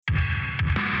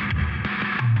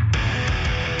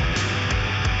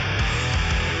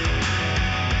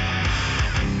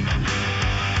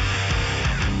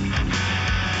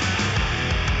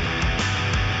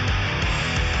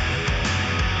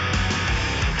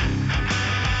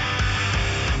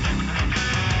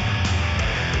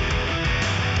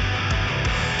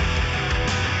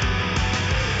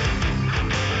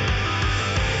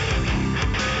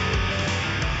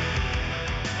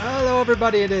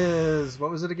everybody. It is, what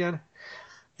was it again?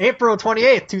 April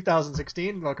 28th,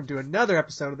 2016. Welcome to another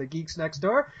episode of the Geeks Next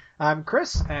Door. I'm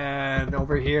Chris, and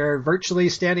over here, virtually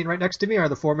standing right next to me, are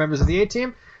the four members of the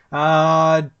A-Team.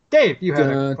 Dave, you had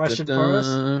a question for us.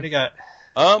 What do you got?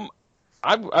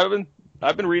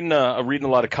 I've been reading a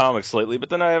lot of comics lately, but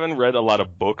then I haven't read a lot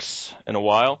of books in a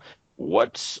while.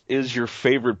 What is your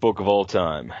favorite book of all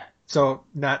time? Can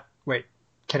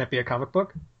it be a comic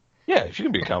book? Yeah, if you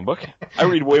can be a comic book. I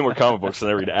read way more comic books than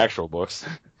I read actual books.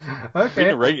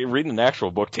 Okay. Reading an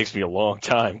actual book takes me a long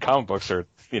time. Comic books are,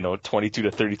 22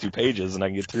 to 32 pages, and I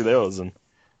can get through those in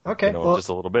just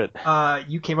a little bit.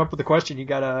 You came up with a question. You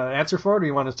got an answer for it, or do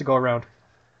you want us to go around?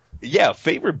 Yeah,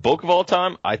 favorite book of all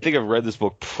time? I think I've read this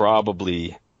book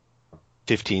probably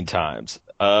 15 times.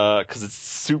 Because it's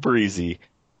super easy.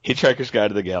 Hitchhiker's Guide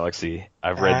to the Galaxy.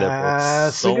 I've read that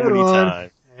book so many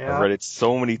times. Yeah. I've read it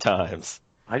so many times.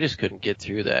 I just couldn't get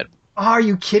through that. Oh, are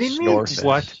you kidding me?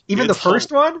 What? Even the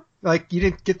first one? Like, you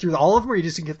didn't get through all of them, or you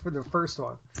just didn't get through the first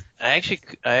one? I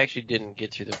actually didn't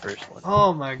get through the first one.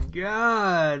 Oh my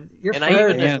god! You're And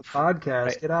fired from the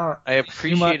podcast. Get out. I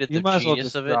appreciated the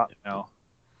genius of it. Now.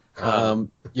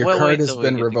 Your card has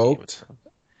been revoked.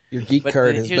 Your geek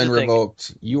card has been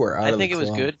revoked. You are out of the I think it was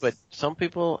club. good, but some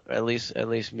people, at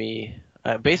least me,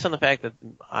 based on the fact that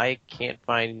I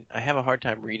have a hard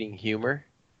time reading humor.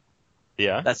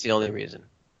 Yeah, that's the only reason.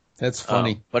 That's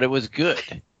funny. But it was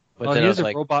good. But then I was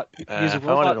like, if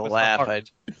I wanted to laugh, I'd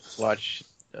watch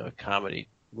a comedy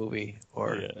movie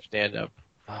or stand up,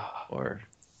 or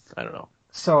I don't know.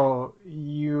 So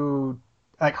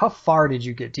how far did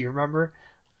you get? Do you remember?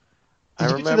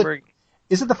 I remember.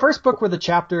 Is it the first book with a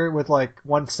chapter with like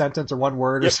one sentence or one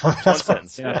word or something? One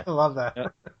sentence. Yeah. I love that. Yeah.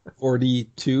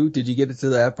 42. Did you get it to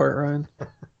that part, Ryan?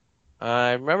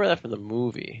 I remember that from the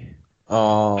movie.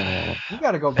 Oh, you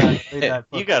got to go back and read that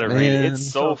book. You got to read it.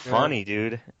 It's so funny,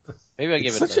 dude. Maybe I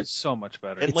give it It's so much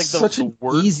better. And like it's such an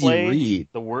easy read.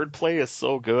 The wordplay is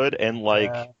so good, and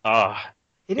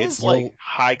it's like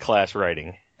high class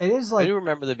writing. It is like. I do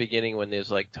remember the beginning when they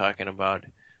was like talking about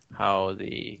how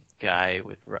the guy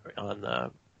on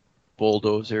the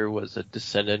bulldozer was a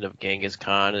descendant of Genghis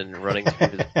Khan, and running through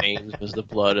his veins was the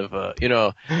blood of I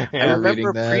remember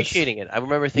appreciating it. I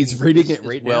remember thinking he's reading this it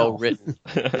right is well now. written.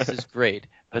 This is great.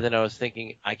 But then I was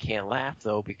thinking, I can't laugh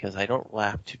though because I don't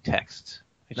laugh to text.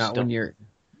 Not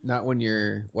when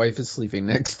your wife is sleeping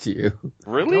next to you.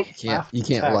 Really? You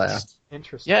can't laugh.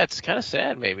 Interesting. Yeah, it's kind of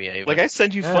sad. Maybe I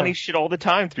send you funny shit all the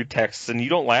time through texts, and you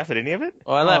don't laugh at any of it.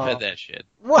 Oh, I laugh at that shit.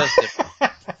 What? That's different.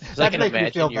 'Cause I can makes me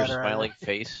imagine feel your better, smiling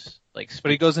face.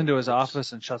 But he goes into his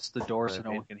office and shuts the door so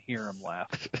no one can hear him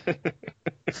laugh.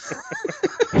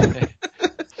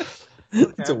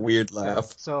 It's a weird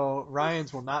laugh. So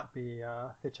Ryan's will not be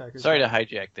Hitchhiker's. Sorry to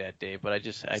hijack that, Dave, but I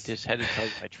just had to tell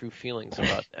you my true feelings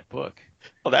about that book.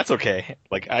 Oh, that's okay.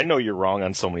 Like, I know you're wrong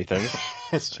on so many things.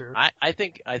 It's true. I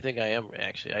think I am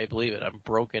actually. I believe it. I'm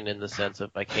broken in the sense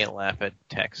of I can't laugh at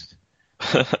text.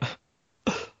 All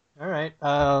right.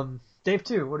 Dave,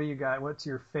 too, what do you got? What's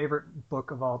your favorite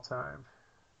book of all time?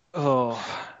 Oh,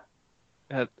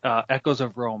 Echoes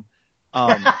of Rome.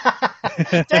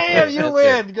 Damn, you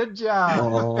win. Good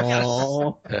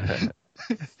job.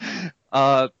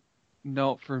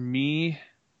 No, for me,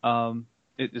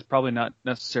 it is probably not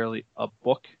necessarily a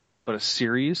book, but a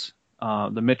series.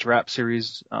 The Mitch Rapp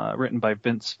series, written by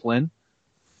Vince Flynn,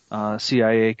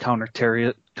 CIA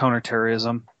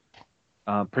counterterrorism,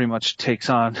 pretty much takes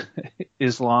on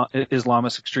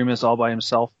Islamist extremists all by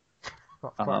himself.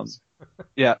 Of course.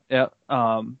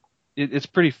 It's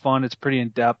pretty fun. It's pretty in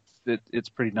depth. It's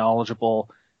pretty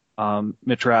knowledgeable.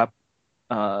 Mitch Rapp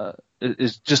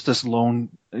is just this lone.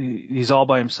 He's all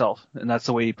by himself, and that's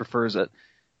the way he prefers it.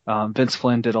 Vince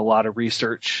Flynn did a lot of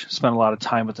research, spent a lot of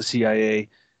time with the CIA,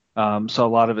 so a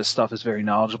lot of his stuff is very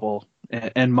knowledgeable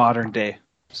and modern day.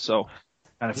 So,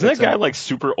 kind of isn't that guy like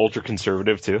super ultra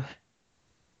conservative too?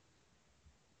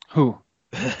 Who?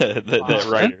 that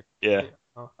writer. Yeah.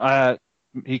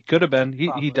 He could have been.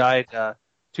 He died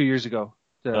 2 years ago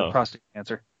to prostate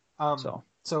cancer.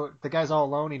 So the guy's all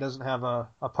alone. He doesn't have a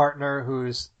partner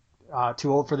who's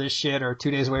too old for this shit or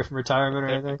 2 days away from retirement or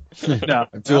anything. No,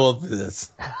 I'm too old for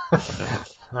this. All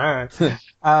right. Okay.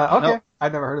 Nope.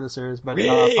 I've never heard of the series, but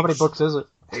how many books is it?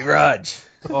 Hey, Raj.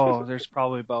 Oh, there's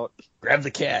probably about Grab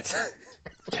the cat.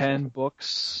 10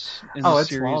 books in the it's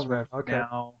series long, man. Okay.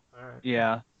 now. All right.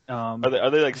 Yeah. Are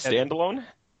they like standalone?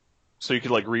 So you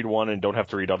could like read one and don't have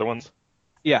to read other ones?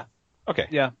 Yeah. Okay.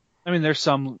 Yeah. I mean, there's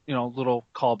some, little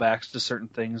callbacks to certain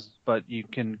things, but you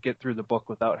can get through the book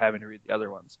without having to read the other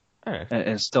ones. All right.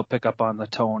 And still pick up on the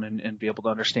tone and be able to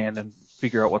understand and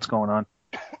figure out what's going on.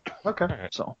 Okay.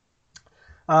 So.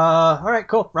 All right,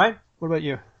 cool. Ryan, what about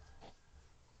you?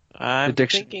 I'm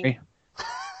thinking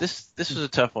this was a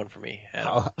tough one for me,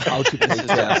 Adam. How to play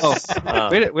chess.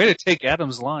 Way to take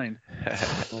Adam's line.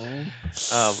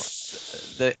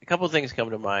 A couple of things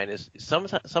come to mind is some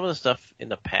of the stuff in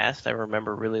the past I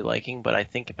remember really liking, but I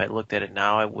think if I looked at it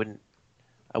now, I wouldn't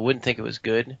think it was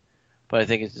good, but I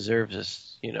think it deserves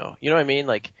this. You know what I mean?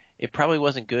 Like it probably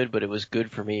wasn't good, but it was good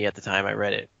for me at the time I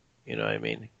read it. You know what I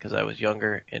mean? Because I was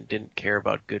younger and didn't care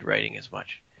about good writing as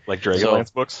much. Like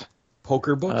Dragonlance books?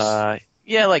 Poker books?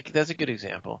 Yeah, like that's a good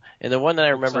example. And the one that I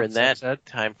remember in that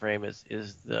time frame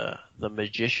is the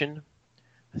Magician.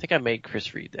 I think I made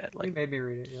Chris read that. Like, you made me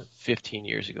read it, yeah. 15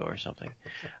 years ago or something.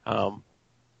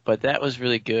 But that was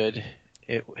really good.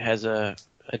 It has a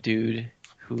dude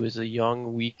who is a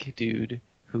young, weak dude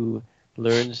who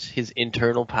learns his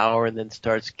internal power and then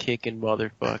starts kicking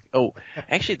motherfuck. Oh,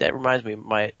 actually, that reminds me of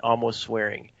my almost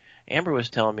swearing. Amber was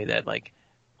telling me that, like,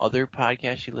 other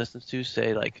podcasts she listens to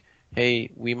say, like,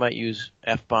 hey, we might use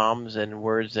F-bombs and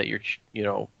words that your,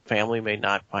 family may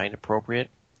not find appropriate.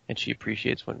 And she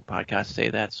appreciates when podcasts say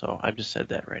that, so I've just said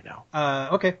that right now.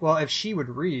 Okay, well, if she would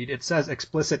read, it says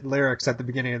explicit lyrics at the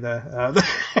beginning of the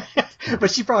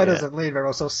but she probably doesn't read very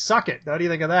well, so suck it. What do you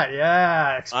think of that?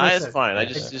 Yeah, explicit. That's fine. I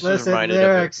just explicit reminded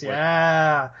lyrics, of it.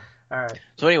 Yeah. All right.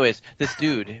 So anyways, this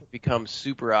dude becomes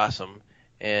super awesome,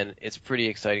 and it's a pretty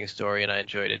exciting story, and I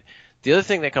enjoyed it. The other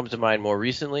thing that comes to mind more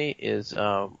recently is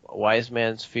Wise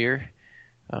Man's Fear.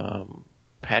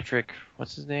 Patrick,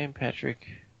 what's his name? Patrick...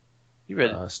 You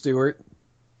read it? Stewart?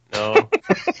 No.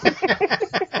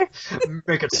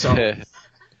 Make it so.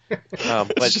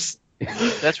 But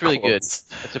that's really good. It's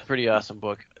a pretty awesome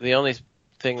book. The only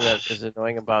thing that is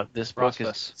annoying about this book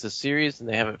is it's a series and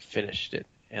they haven't finished it.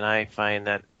 And I find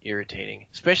that irritating,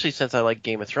 especially since I like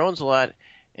Game of Thrones a lot.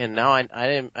 And now I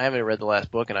haven't read the last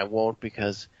book, and I won't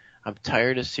because I'm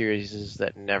tired of series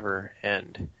that never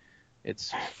end.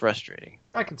 It's frustrating.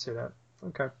 I can see that.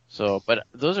 Okay. So, but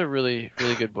those are really,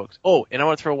 really good books. Oh, and I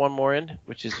want to throw one more in,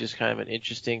 which is just kind of an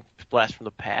interesting blast from the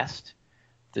past.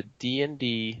 The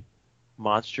D&D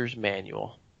Monsters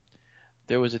Manual.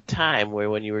 There was a time where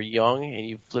when you were young and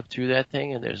you flip through that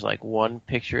thing and there's like one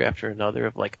picture after another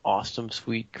of like awesome,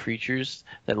 sweet creatures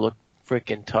that look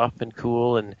freaking tough and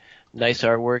cool and nice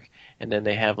artwork, and then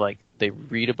they have like, they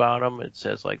read about them. It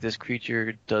says like this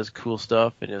creature does cool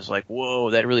stuff, and it's like,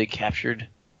 whoa, that really captured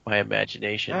my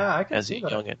imagination as a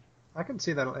youngin. I can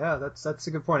see that. Yeah, that's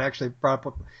a good point. I actually brought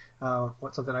up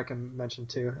what's something I can mention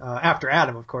too. After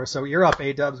Adam, of course. So you're up,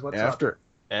 A-Dubs. What's up? After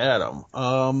Adam.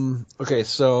 Okay,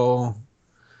 so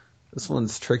this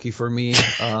one's tricky for me.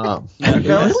 It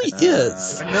really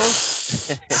is.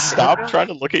 Stop trying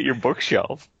to look at your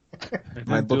bookshelf.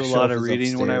 I do a lot of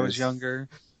reading when I was younger.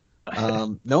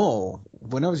 No,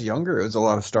 when I was younger, it was a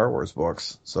lot of Star Wars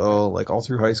books. So like all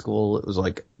through high school, it was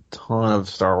like ton of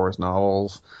Star Wars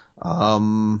novels.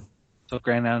 So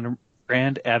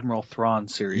Grand Admiral Thrawn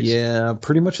series. Yeah,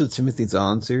 pretty much the Timothy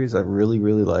Zahn series I really,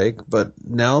 really like. But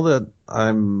now that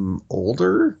I'm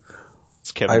older...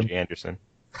 It's Kevin J. Anderson.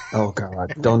 Oh,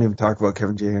 God. Don't even talk about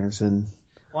Kevin J. Anderson.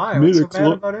 Why? What's so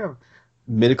bad about him?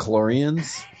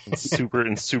 Midichlorians.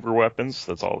 Super weapons.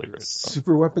 That's all he writes.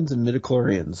 Super weapons and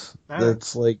midichlorians.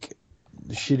 That's like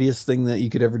the shittiest thing that you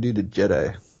could ever do to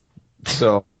Jedi.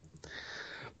 So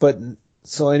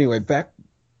anyway, back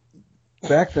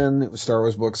then it was Star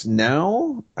Wars books.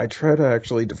 Now I try to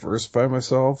actually diversify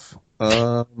myself.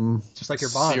 Just like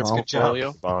your bonds. Your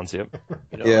portfolio. Bonds, yep.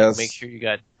 Yes. Like make sure you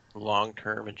got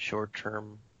long-term and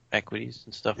short-term equities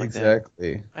and stuff like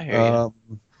exactly. that. I hear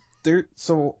you.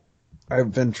 So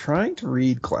I've been trying to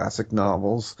read classic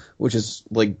novels, which is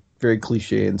like very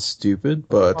cliche and stupid,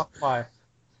 but why?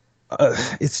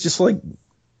 It's just like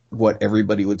what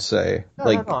everybody would say. No,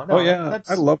 oh yeah,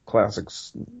 I love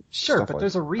classics. Sure, but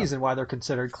there's a reason why they're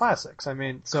considered classics. I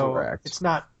mean, so Correct. It's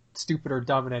not stupid or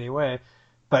dumb in any way,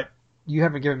 but you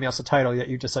haven't given me else a title yet.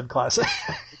 You just said classic.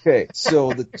 Okay,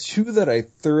 so the two that I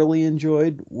thoroughly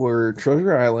enjoyed were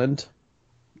Treasure Island,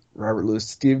 Robert Louis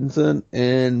Stevenson,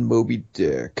 and Moby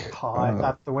Dick. Oh, I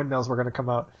thought the windmills were going to come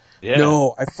out. Yeah.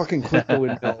 No, I fucking quit the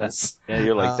windmills. Yeah,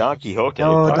 you're like Don Quixote.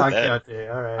 Oh, Don Quixote.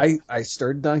 All right. I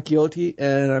started Don Quixote,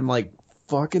 and I'm like,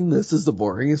 fucking, this is the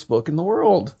boringest book in the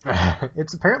world.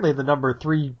 It's apparently the number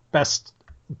 3 best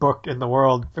book in the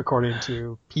world, according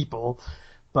to people.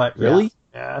 But really?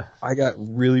 Yeah. I got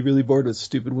really, really bored with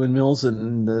stupid windmills,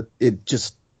 and it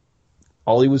just,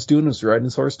 all he was doing was riding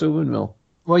his horse to a windmill.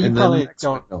 Well, you probably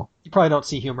don't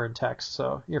see humor in text,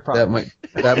 so you're probably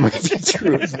that might be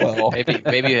true as well.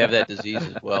 Maybe you have that disease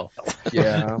as well.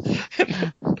 Yeah.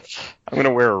 I'm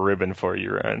gonna wear a ribbon for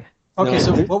you, Ryan. Okay,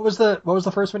 so what was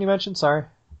the first one you mentioned? Sorry.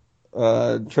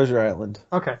 Treasure Island.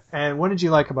 Okay. And what did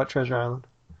you like about Treasure Island?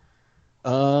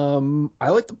 I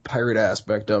like the pirate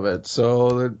aspect of it.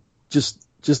 So just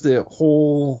the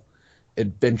whole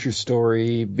adventure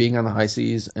story, being on the high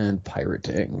seas and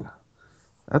pirating.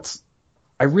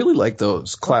 I really like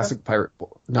those classic pirate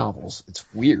novels. It's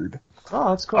weird.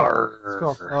 Oh, that's cool. That's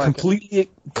cool. I like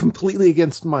Completely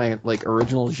against my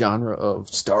original genre of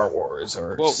Star Wars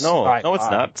or Well, no, it's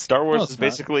not. Star Wars it's is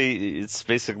basically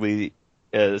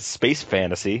space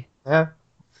fantasy. Yeah.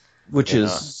 which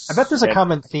is I bet there's a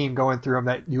common theme going through them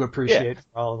that you appreciate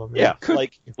for all of them. Yeah,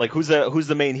 like who's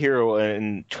the main hero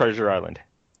in Treasure Island?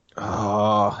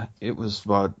 It was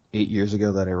about 8 years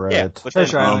ago that I read Yeah, it. but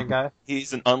Treasure then, Island guy.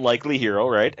 He's an unlikely hero,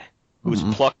 right? Who's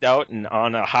plucked out and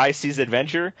on a high seas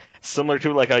adventure, similar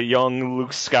to like a young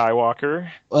Luke Skywalker.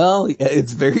 Well, yeah,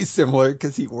 it's very similar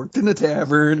because he worked in a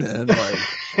tavern and like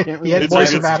He had It's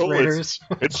voice like- evaporators.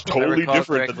 It's If I totally recall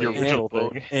different than the correctly, original the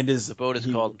boat- thing. and The boat is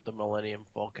called the Millennium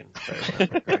Falcon. if I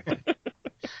remember correctly.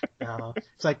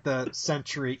 It's like the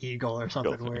Century Eagle or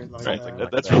something weird like Right, that.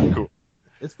 that's really cool.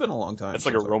 It's been a long time. It's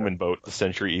like a since I Roman boat, the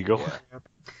Century Eagle.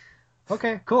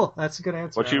 Okay, cool. That's a good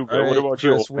answer. What All right, about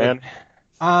you, Chris, old man?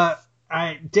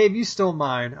 Dave, you stole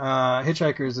mine.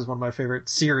 Hitchhikers is one of my favorite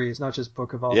series, not just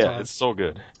book of all Yeah, time. it's so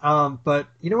good. But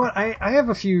you know what? I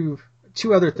have two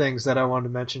other things that I wanted to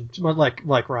mention,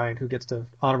 like Ryan, who gets to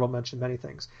honorable mention many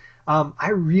things. I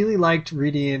really liked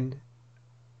reading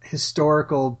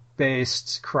historical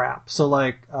based crap. So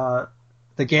like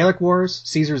the Gallic Wars,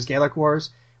 Caesar's Gallic Wars,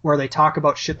 where they talk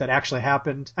about shit that actually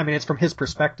happened. I mean, it's from his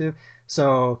perspective,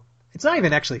 so it's not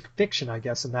even actually fiction, I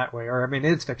guess, in that way. Or I mean,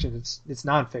 it's fiction. It's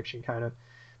nonfiction kind of.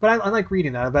 But I like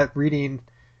reading that, about reading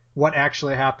what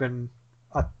actually happened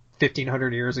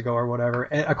 1,500 years ago or whatever,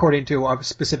 according to a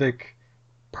specific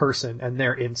person and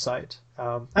their insight.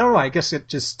 I don't know. I guess it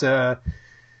just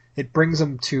it brings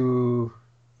them to,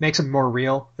 makes them more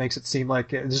real, makes it seem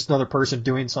like it's just another person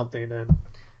doing something. And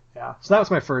yeah, so that was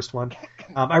my first one.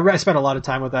 I spent a lot of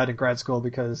time with that in grad school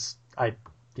because I,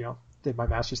 did my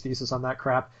master's thesis on that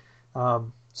crap.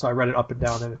 So I read it up and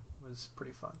down and it was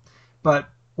pretty fun. But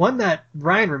one that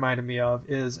Ryan reminded me of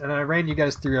is, and I ran you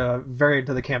guys through a variant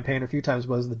of the campaign a few times,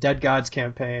 was the Dead Gods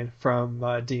campaign from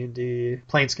D&D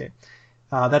Planescape.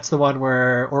 That's the one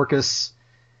where Orcus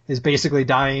is basically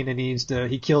dying and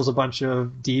he kills a bunch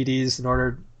of deities in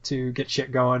order to get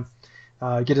shit going,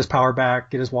 get his power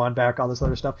back, get his wand back, all this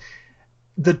other stuff.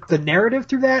 The narrative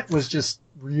through that was just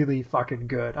really fucking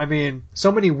good. I mean,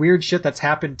 so many weird shit that's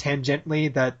happened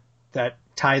tangentially that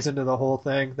ties into the whole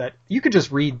thing that you could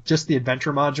just read just the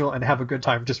adventure module and have a good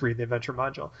time just reading the adventure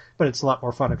module. But it's a lot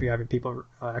more fun if you're having people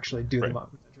actually do the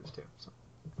adventures too. So.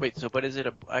 Wait, but is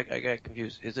it I got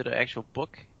confused. Is it an actual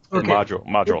book? Okay.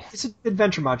 Module. It's an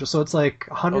adventure module, so it's like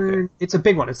 100. Okay. It's a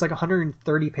big one. It's like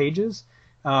 130 pages,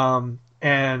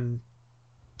 and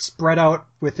spread out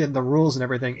within the rules and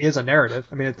everything is a narrative.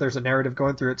 I mean, if there's a narrative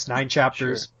going through, it's 9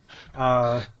 chapters,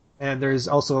 and there's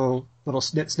also little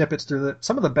snippets through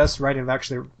some of the best writing I've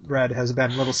actually read has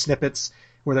been little snippets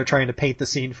where they're trying to paint the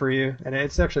scene for you, and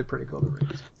it's actually pretty cool to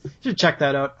read. You should check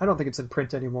that out. I don't think it's in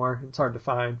print anymore. It's hard to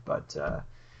find, but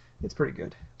it's pretty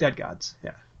good. Dead Gods,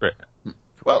 yeah. Right.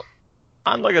 Well,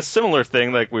 on like a similar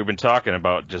thing like we've been talking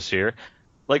about just here,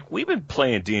 like we've been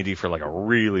playing D&D for like a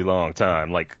really long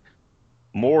time. Like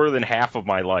more than half of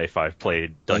my life I've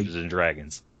played Dungeons and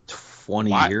Dragons.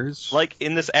 20 years? Like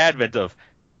in this advent of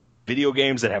video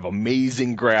games that have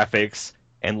amazing graphics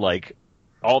and like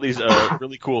all these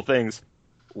really cool things,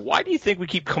 why do you think we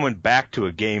keep coming back to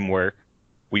a game where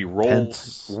we roll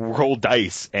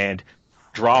dice and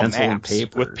draw maps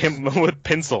with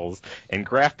pencils and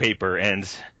graph paper and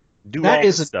do all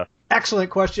this stuff? Excellent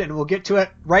question, and we'll get to it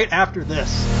right after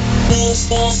this. This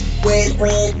is when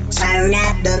we turn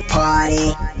up the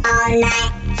party. All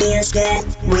night feels good,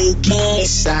 we can't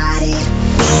start it.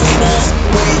 This is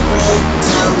when we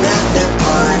turn up the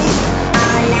party.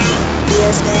 All night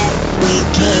feels good, we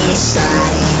can't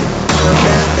start it. Turn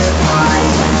up the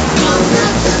party, turn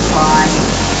up the party,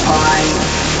 party,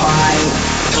 party.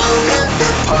 Turn up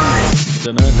the party.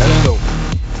 Let's go.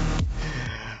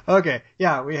 Okay,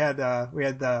 yeah, we had I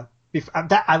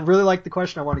really like the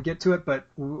question. I want to get to it, but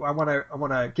I want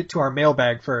to get to our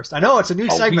mailbag first. I know it's a new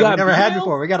segment we never had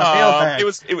before. We got a mailbag.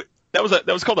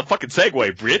 That was called a fucking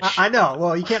segue, Rich. I know.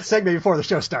 Well, you can't segue before the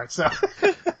show starts, so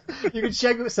you can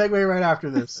segue right after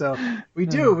this. So we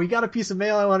got a piece of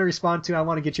mail I want to respond to. I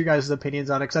want to get you guys' opinions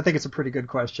on it because I think it's a pretty good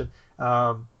question.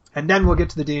 And then we'll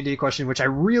get to the D&D question, which I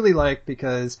really like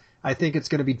because I think it's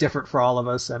going to be different for all of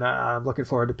us, and I'm looking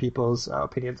forward to people's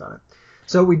opinions on it.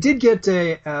 So we did get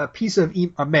a piece of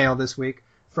mail this week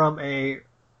from a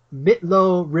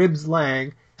Mitlo Ribs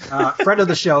Lang, friend of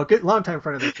the show, good longtime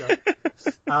friend of the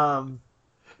show.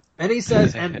 And he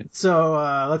says,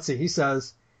 let's see, he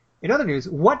says, in other news,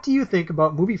 what do you think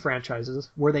about movie franchises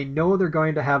where they know they're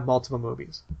going to have multiple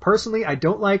movies? Personally, I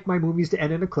don't like my movies to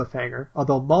end in a cliffhanger,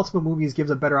 although multiple movies gives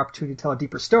a better opportunity to tell a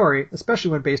deeper story, especially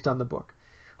when based on the book.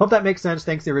 Hope that makes sense.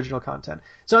 Thanks to the original content.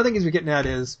 So I think as we're getting at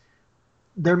is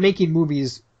they're making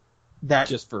movies that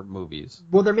Just for movies.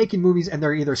 well, they're making movies and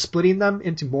they're either splitting them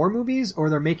into more movies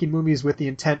or they're making movies with the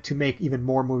intent to make even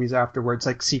more movies afterwards,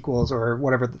 like sequels or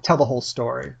whatever, tell the whole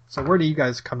story. So where do you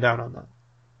guys come down on that?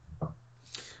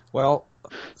 Well,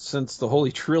 since the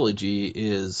Holy Trilogy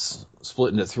is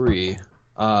split into 3,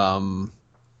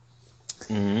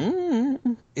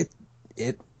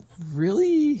 it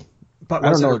really... But I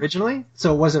was it don't know. originally?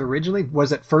 So was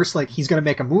it first like he's going to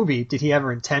make a movie? Did he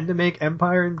ever intend to make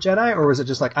Empire and Jedi? Or was it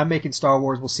just like, I'm making Star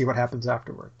Wars, we'll see what happens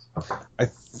afterwards? I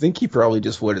think he probably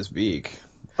just wet his beak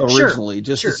originally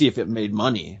just sure. to see if it made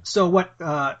money. So what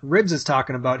Ribs is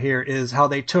talking about here is how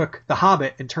they took The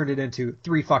Hobbit and turned it into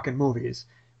 3 fucking movies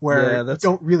where you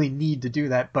don't really need to do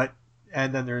that,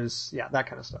 and then there's, that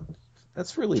kind of stuff.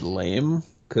 That's really lame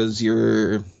because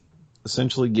you're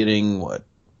essentially getting, what,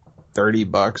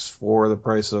 $30 for the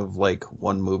price of like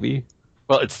one movie?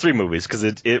 Well, it's 3 movies because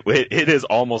it is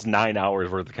almost 9 hours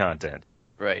worth of content.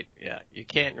 Right. Yeah. You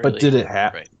can't really. But did it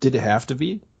have to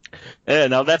be?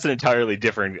 Now that's an entirely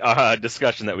different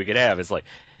discussion that we could have. It's like,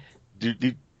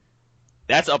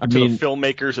 that's up to the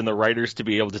filmmakers and the writers to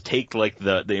be able to take like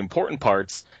the important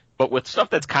parts, but with stuff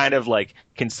that's kind of like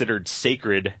considered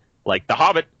sacred, like The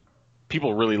Hobbit.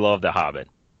 People really love The Hobbit.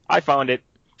 I found it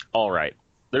all right.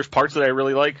 There's parts that I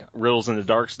really like. Riddles in the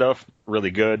Dark stuff,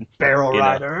 really good. Barrel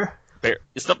Rider.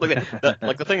 Stuff like that.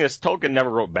 Like the thing is, Tolkien never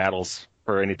wrote battles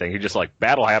or anything. He just like,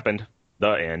 battle happened,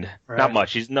 the end. Right. Not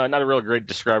much. He's not a real great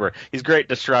describer. He's great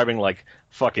describing like,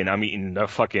 I'm eating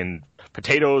fucking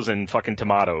potatoes and fucking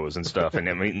tomatoes and stuff, and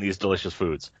I'm eating these delicious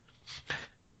foods.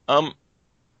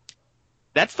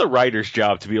 That's the writer's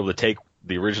job to be able to take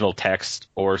the original text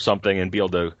or something and be able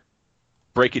to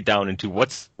break it down into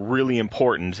what's really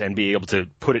important and be able to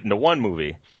put it into one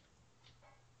movie.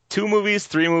 2 movies,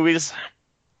 3 movies.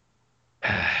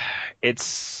 I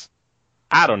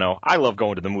don't know. I love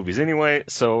going to the movies anyway,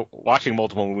 so watching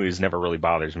multiple movies never really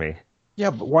bothers me.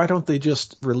 Yeah, but why don't they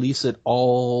just release it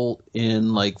all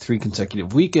in like 3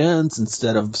 consecutive weekends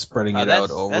instead of spreading it out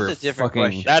over that's a different fucking...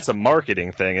 question. That's a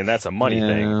marketing thing and that's a money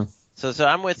thing. So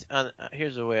I'm with.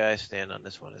 Here's the way I stand on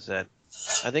this one: is that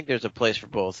I think there's a place for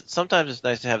both. Sometimes it's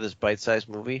nice to have this bite-sized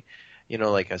movie,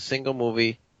 like a single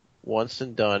movie, once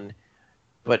and done.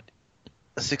 But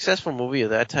a successful movie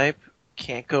of that type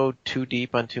can't go too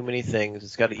deep on too many things.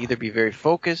 It's got to either be very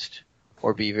focused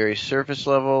or be very surface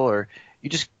level, or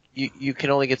you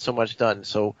can only get so much done.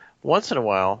 So once in a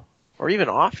while, or even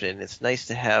often, it's nice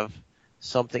to have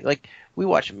something like we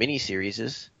watch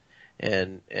miniseries,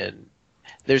 and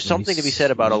there's something to be said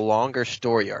about a longer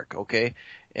story arc, okay?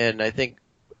 And I think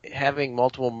having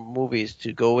multiple movies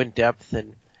to go in depth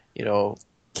and,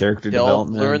 character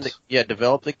development.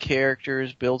 Develop the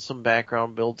characters, build some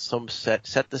background, build some set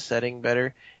the setting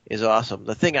better is awesome.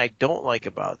 The thing I don't like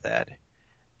about that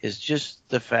is just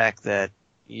the fact that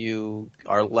you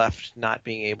are left not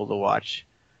being able to watch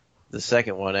the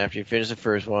second one after you finish the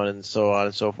first one and so on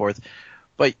and so forth.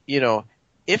 But,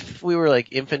 if we were like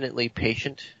infinitely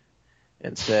patient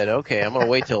and said, okay, I'm going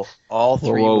to wait till all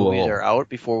 3 movies are out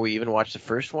before we even watch the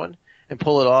first one and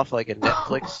pull it off like a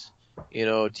Netflix,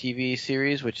 TV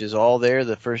series, which is all there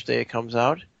the first day it comes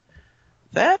out,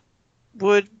 that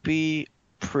would be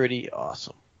pretty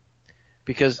awesome.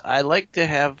 Because I like to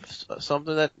have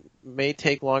something that may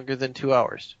take longer than 2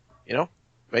 hours,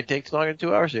 Might take longer than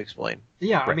 2 hours to explain.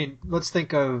 Yeah, Right. I mean, let's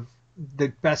think of the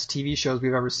best TV shows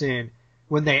we've ever seen.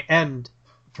 When they end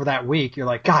for that week, you're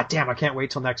like, God damn, I can't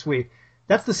wait till next week.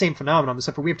 That's the same phenomenon,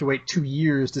 except for we have to wait 2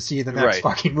 years to see the next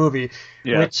fucking movie.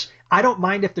 Yeah. Which I don't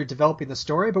mind if they're developing the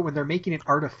story, but when they're making it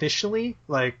artificially,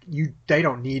 they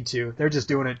don't need to. They're just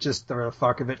doing it just for the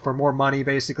fuck of it, for more money,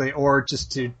 basically, or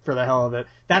just for the hell of it.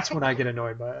 That's when I get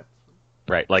annoyed by it.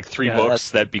 Right, like 3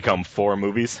 books that become 4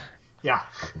 movies. Yeah.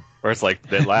 Where it's like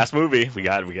the last movie, we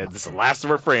got this is the last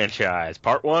of our franchise,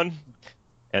 part 1,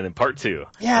 and then part 2.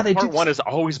 Yeah, they Part 1 is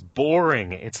always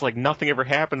boring. It's like nothing ever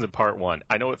happens in part 1.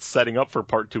 I know it's setting up for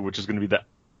part 2, which is going to be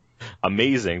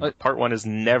amazing, but part 1 is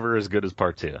never as good as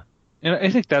part 2. And I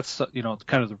think that's,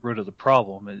 kind of the root of the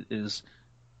problem is,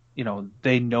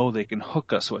 they know they can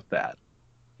hook us with that.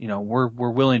 We're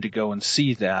willing to go and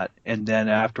see that, and then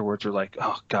afterwards we're like,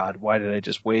 oh God, why did I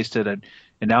just waste it? And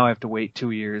now I have to wait 2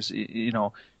 years.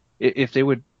 If they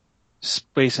would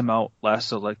space them out last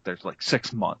so like there's like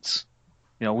 6 months.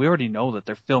 We already know that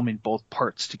they're filming both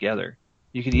parts together.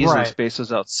 You could easily Right. space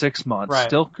those out 6 months, Right.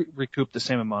 still recoup the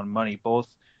same amount of money, both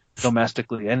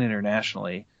domestically and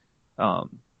internationally.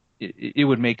 It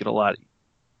would make it a lot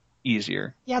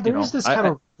easier. Yeah, there is this kind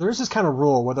of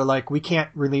rule where they're like, we can't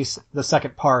release the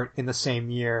second part in the same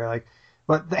year. Like,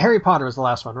 but the Harry Potter was the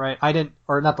last one, right?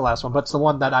 Not the last one, but it's the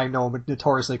one that I know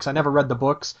notoriously because I never read the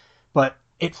books, but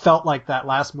it felt like that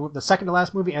last movie, the second to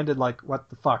last movie ended like, what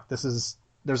the fuck?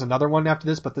 There's another one after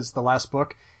this, but this is the last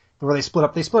book. Where they split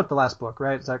up the last book,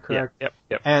 right? Is that correct? Yep.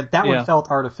 And that Yeah. one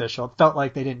felt artificial. It felt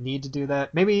like they didn't need to do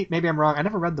that. Maybe I'm wrong. I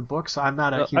never read the book, so I'm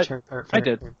not a huge Harry Potter fan. I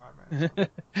did.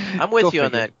 I'm with Go you on figure.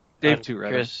 that, Dave too,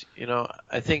 right? Chris.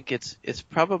 I think it's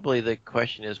probably the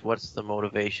question is what's the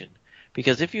motivation?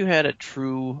 Because if you had a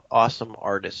true awesome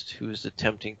artist who's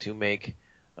attempting to make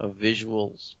a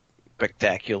visual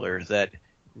spectacular that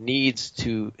needs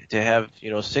to have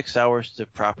 6 hours to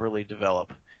properly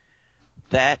develop,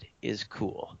 that is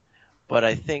cool. But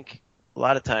I think a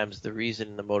lot of times the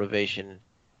reason, the motivation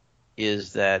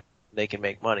is that they can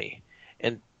make money.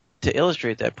 And to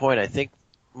illustrate that point, I think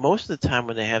most of the time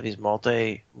when they have these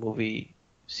multi-movie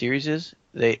series,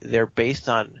 they're based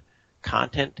on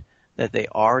content that they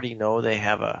already know they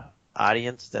have a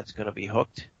audience that's going to be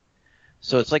hooked.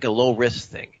 So it's like a low risk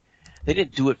thing. They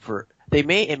didn't do it it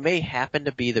may happen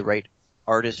to be the right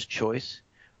artist choice,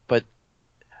 but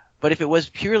if it was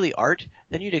purely art,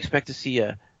 then you'd expect to see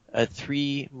a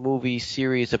 3-movie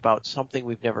series about something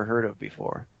we've never heard of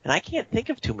before. And I can't think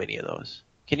of too many of those.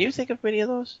 Can you think of many of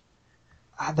those?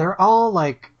 They're all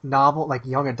like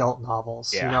young adult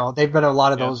novels. Yeah. They've been a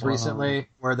lot of Yeah. those recently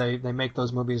where they make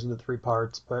those movies into 3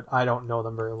 parts, but I don't know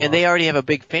them very well. And they already have a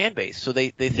big fan base, so they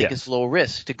think Yes. it's low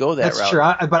risk to go that That's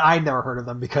route. true, but I never heard of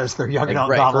them because they're young adult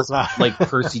Right. novels now. Like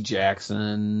Percy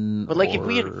Jackson. But like if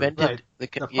we or- invented Right. the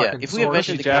The yeah, fucking if we Sword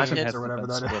invented of the Jackson content, or whatever been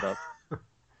that is. split up.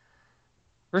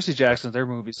 Percy Jackson, their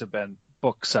movies have been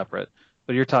book separate,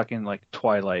 but you're talking like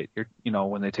Twilight.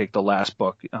 When they take the last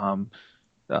book,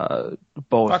 both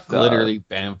Fuck literally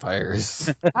vampires.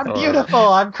 I'm beautiful.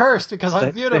 I'm cursed because I'm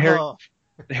The beautiful.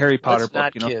 the Harry Potter let's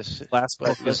not book. kiss. Last But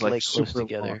book let's is like lay close super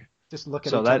together. long. Just look at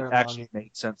So each that other actually long.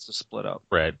 made sense to split up.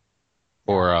 Right.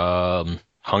 Or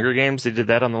Hunger Games. They did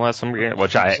that on the last Hunger Games,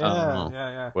 which I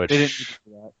Yeah. They didn't need to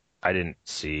do that. I didn't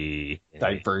see.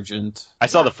 Divergent. I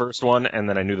saw the first one, and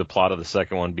then I knew the plot of the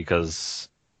second one because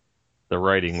the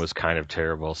writing was kind of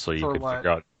terrible, so you For could what? figure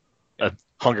out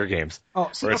Hunger Games. Oh,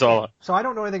 see, Where it's okay. all So I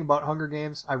don't know anything about Hunger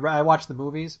Games. I watched the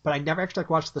movies, but I never actually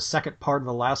watched the second part of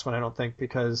the last one. I don't think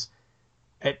because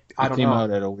I don't came know. out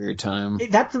at a weird time.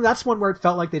 That's one where it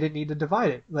felt like they didn't need to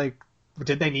divide it. Like,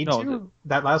 did they need No, to?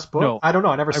 That last book? no. I don't know.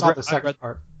 I never saw read- the second I read-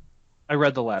 part. I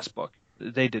read the last book.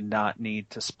 They did not need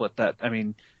to split that. I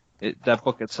mean, that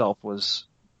book itself was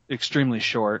extremely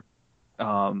short.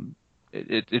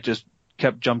 It just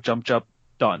kept jump,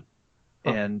 done.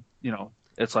 Huh. And,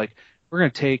 it's like, we're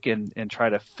going to take and try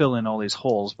to fill in all these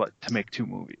holes, but to make 2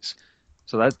 movies.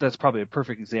 So that's probably a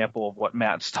perfect example of what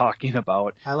Matt's talking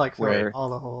about. I like filling where- all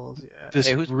the holes. Yeah. This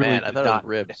Hey, who's really Matt? I did thought it was not-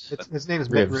 Ribs. His name is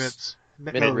Mitt Ribs. Ribs.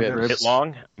 Mitt Ribs.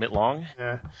 Mitt Long,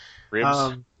 Yeah.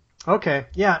 Ribs. Okay.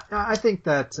 Yeah. I think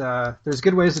that there's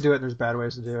good ways to do it and there's bad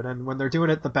ways to do it. And when they're doing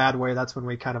it the bad way, that's when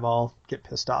we kind of all get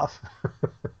pissed off.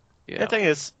 Yeah. The thing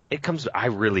is,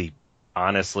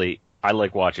 I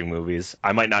like watching movies.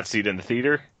 I might not see it in the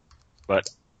theater, but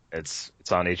it's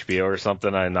on HBO or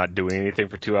something. I'm not doing anything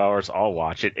for 2 hours. I'll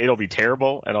watch it. It'll be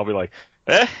terrible, and I'll be like,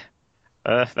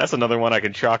 that's another one I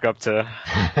can chalk up to.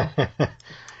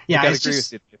 Yeah, gotta it's agree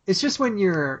just with you. it's just when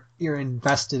you're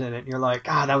invested in it. You're like,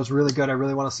 that was really good. I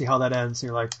really want to see how that ends. And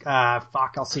you're like,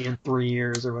 fuck, I'll see you in 3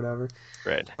 years or whatever.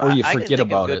 Right. Or you I can forget think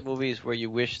about of good it. movies where you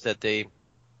wish that they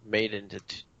made into,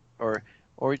 or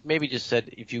maybe just said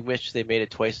if you wish they made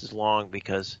it twice as long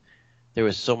because there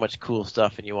was so much cool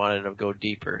stuff and you wanted to go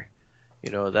deeper.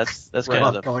 That's I kind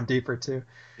love of going deeper too.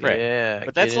 Right. Yeah,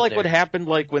 But that's get in like there. what happened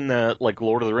like when the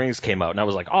Lord of the Rings came out, and I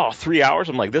was like, 3 hours?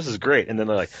 I'm like, this is great. And then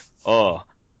they're like,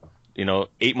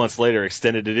 8 months later,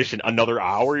 extended edition, another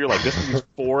hour? You're like, this is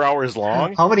 4 hours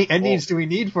long? How many endings do we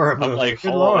need for a movie? I'm like,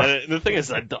 Good oh, Lord. and the thing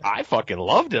is, I fucking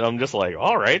loved it. I'm just like,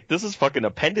 all right, this is fucking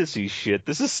appendice shit.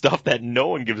 This is stuff that no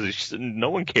one no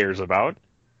one cares about.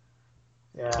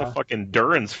 The Yeah. fucking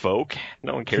Durin's folk.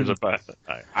 No one cares about.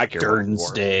 I care Durin's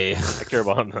about Day. I care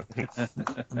about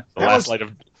the last was- light of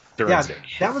Yeah, Durin's Day.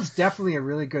 that was definitely a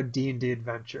really good D&D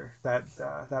adventure.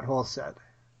 That whole set.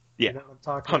 Yeah, You know what I'm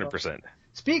talking about? 100%.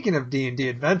 Speaking of D&D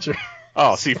adventure,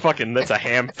 Oh, see, fucking, that's a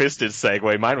ham-fisted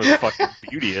segue. Mine was fucking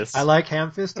beauteous. I like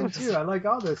ham-fisting too. I like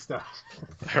all this stuff.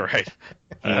 All right.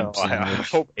 Ham I sandwich.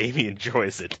 hope Amy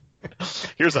enjoys it.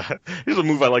 Here's a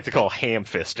move I like to call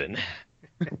ham-fisting.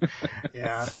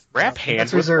 Yeah. Wrap hand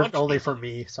That's with reserved lunch only meat. for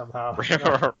me somehow.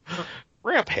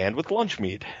 Wrap hand with lunch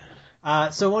meat.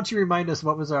 So why don't you remind us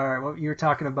what you were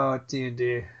talking about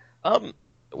D&D?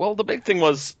 Well, the big thing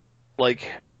was, like,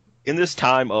 in this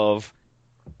time of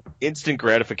instant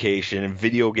gratification and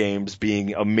video games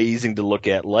being amazing to look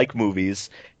at, like movies,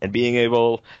 and being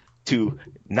able to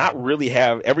not really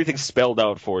have everything spelled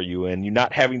out for you, and you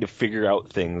not having to figure out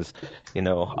things, with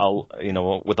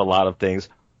a lot of things.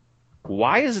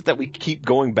 Why is it that we keep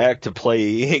going back to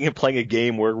playing a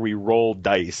game where we roll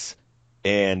dice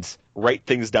and write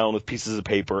things down with pieces of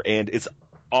paper, and it's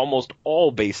almost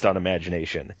all based on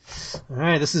imagination? All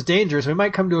right, this is dangerous. We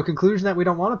might come to a conclusion that we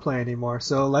don't want to play anymore.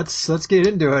 So let's get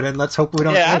into it, and let's hope we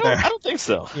don't Yeah, go there. I don't think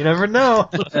so. You never know.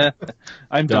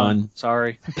 I'm done.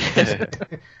 Sorry.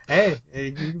 Hey,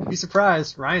 you'd be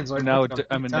surprised. Ryan's already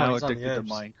I'm now addicted to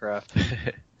mine.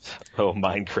 Minecraft. Oh,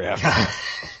 Minecraft.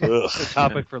 Ugh. The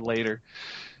topic for later.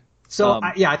 So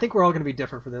I think we're all going to be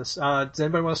different for this. Does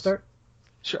anybody want to start?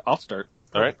 Sure, I'll start.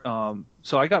 All right.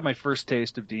 So I got my first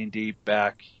taste of D&D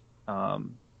back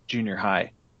junior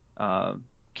high.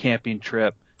 Camping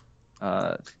trip.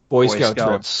 Boy Scout trip.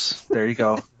 Scouts. There you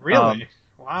go. Really?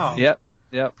 Wow. Yep.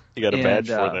 You got a badge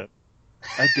And, for that.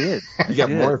 I did. You got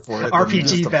I did. more for it. than RPG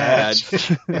just a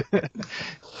badge.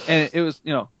 And it was,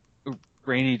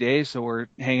 rainy day, so we're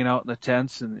hanging out in the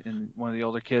tents, and one of the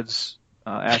older kids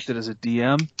acted as a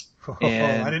DM. Oh,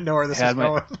 And I didn't know where this had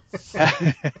was my-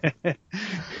 going.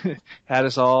 Had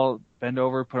us all bend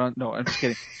over, put on. No, I'm just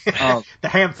kidding. The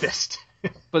ham fist.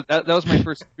 But that was my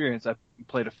first experience. I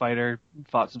played a fighter,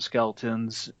 fought some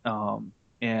skeletons,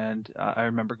 and I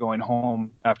remember going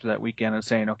home after that weekend and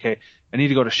saying, "Okay, I need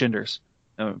to go to Schindler's."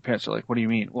 And my parents are like, "What do you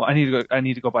mean?" Well, I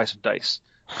need to go buy some dice.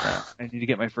 I need to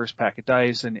get my first pack of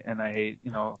dice, and I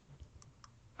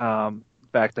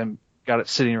back then got it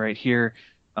sitting right here.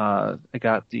 I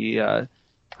got the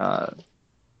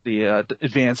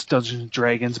Advanced Dungeons and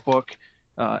Dragons book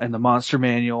and the Monster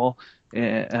Manual,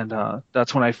 and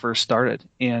that's when I first started.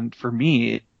 And for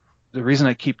me, the reason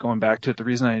I keep going back to it, the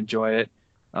reason I enjoy it,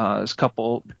 is a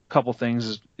couple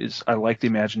things. Is I like the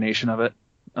imagination of it.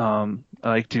 I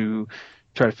like to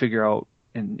try to figure out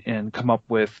and come up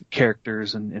with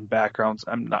characters and backgrounds.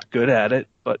 I'm not good at it,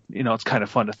 but it's kind of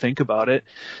fun to think about it,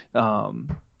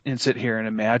 and sit here and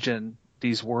imagine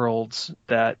these worlds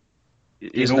that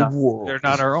they're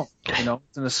not our own.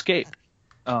 It's an escape.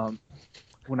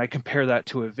 When I compare that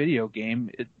to a video game,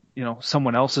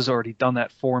 someone else has already done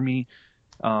that for me.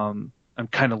 I'm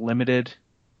kind of limited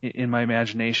in my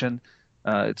imagination.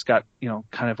 It's got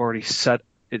kind of already set.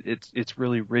 It's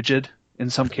really rigid in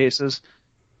some cases,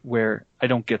 where I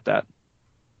don't get that.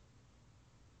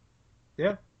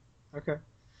 Yeah. Okay.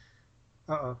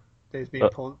 Uh-oh. Dave's being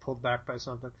pulled back by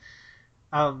something.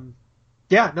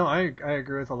 Yeah, no, I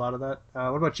agree with a lot of that.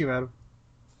 What about you, Adam?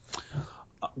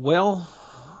 Well,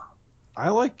 I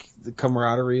like the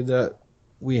camaraderie that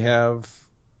we have.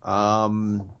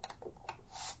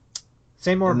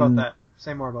 Say more about that.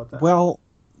 Say more about that. Well,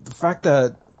 the fact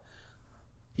that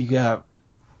you got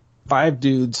 5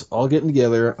 dudes all getting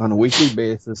together on a weekly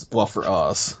basis, well, for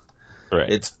us, Right.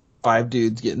 it's 5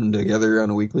 dudes getting together on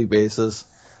a weekly basis,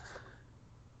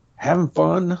 having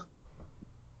fun,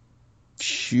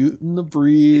 shooting the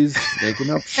breeze, making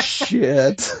up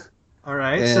shit. All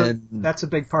right, so and- that's a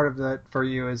big part of that for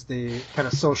you, is the kind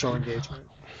of social engagement.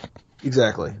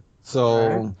 Exactly. So, All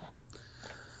right.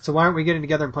 So why aren't we getting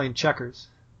together and playing checkers?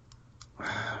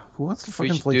 who wants to We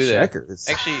fucking should play do that. checkers?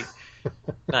 Actually,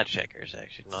 not checkers.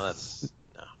 Actually, no, that's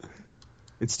no.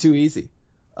 It's too easy.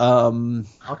 I'll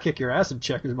kick your ass in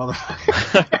checkers,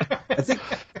 motherfucker. I think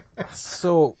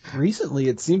so. Recently,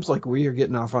 it seems like we are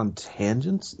getting off on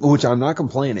tangents, which I'm not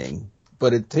complaining,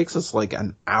 but it takes us like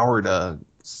an hour to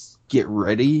get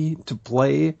ready to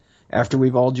play after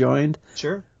we've all joined.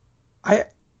 Sure. I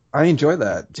enjoy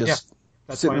that. Just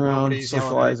That's sitting why around nobody's yelling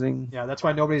socializing, Yeah, that's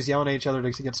why nobody's yelling at each other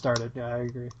to get started. Yeah, I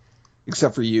agree.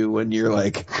 except for you when you're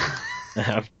like,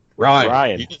 Ryan.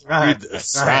 Ryan, Ryan.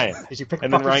 Did you pick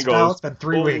And a then fucking Ryan spell? goes, It's been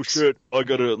 3 "Oh weeks. shit, I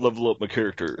gotta level up my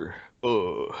character."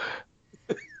 Oh.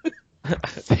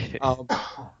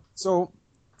 so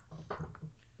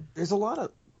there's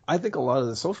I think a lot of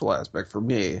the social aspect for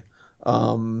me,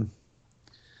 the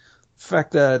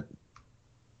fact that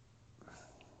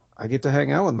I get to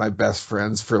hang out with my best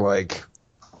friends for like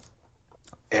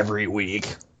every week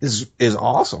is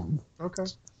awesome. Okay.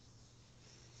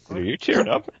 Are you cheering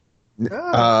up?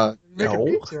 Making No.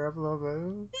 pizza up a little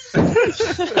bit.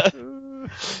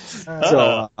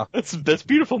 That's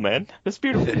beautiful, man. That's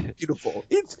beautiful. Beautiful.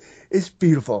 It's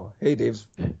beautiful. Hey, Dave.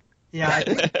 Yeah,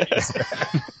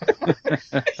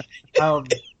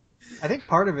 I think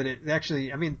part of it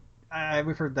actually. I mean,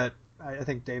 we've heard that. I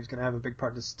think Dave's gonna have a big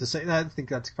part to say. I think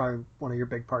that's probably one of your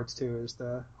big parts too, is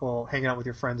the whole hanging out with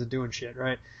your friends and doing shit,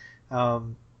 right?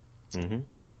 But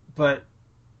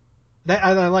that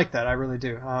I like that. I really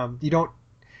do. You don't.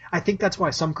 I think that's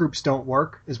why some groups don't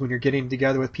work, is when you're getting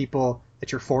together with people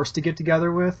that you're forced to get together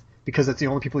with, because it's the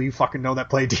only people you fucking know that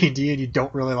play D&D and you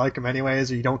don't really like them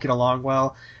anyways, or you don't get along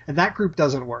well. And that group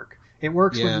doesn't work. It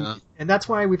works and that's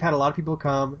why we've had a lot of people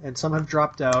come, and some have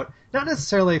dropped out, not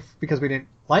necessarily because we didn't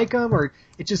like them, or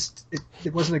it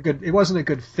wasn't a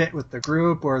good fit with the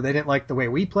group, or they didn't like the way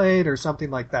we played, or something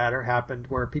like that, or happened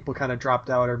where people kind of dropped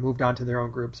out or moved on to their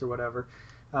own groups or whatever.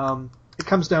 It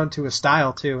comes down to a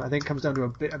style too. I think it comes down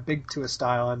to a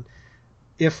style, and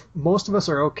if most of us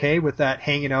are okay with that,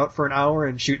 hanging out for an hour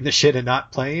and shooting the shit and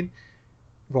not playing,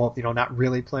 well, not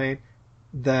really playing,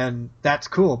 then that's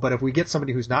cool. But if we get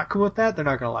somebody who's not cool with that, they're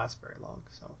not going to last very long.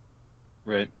 So,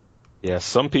 Right. Yeah,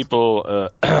 some people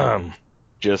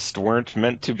just weren't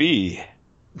meant to be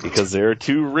because they're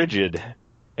too rigid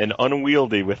and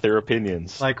unwieldy with their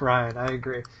opinions. like Ryan, I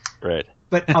agree. Right.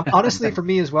 But honestly, for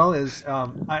me as well, is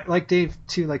I like Dave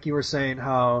too, like you were saying,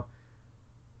 how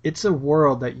it's a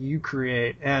world that you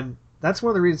create, and that's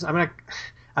one of the reasons. I mean,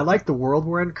 I like the world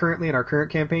we're in currently in our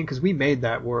current campaign, because we made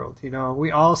that world.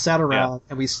 We all sat around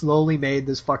and we slowly made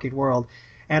this fucking world,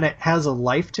 and it has a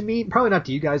life to me. Probably not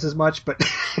to you guys as much, but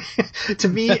to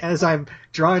me, as I'm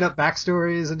drawing up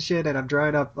backstories and shit, and I'm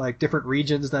drawing up like different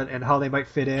regions and how they might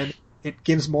fit in. It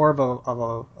gives more of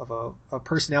a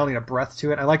personality and a breadth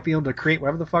to it. I like being able to create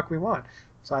whatever the fuck we want.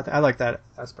 So I like that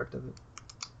aspect of it.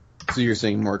 So you're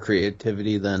saying more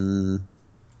creativity than...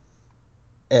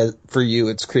 for you,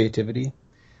 it's creativity?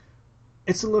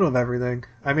 It's a little of everything.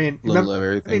 I mean, Little of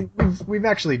everything. I mean, we've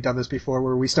actually done this before,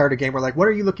 where we start a game. We're like, what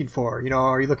are you looking for?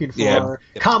 Are you looking for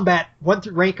combat,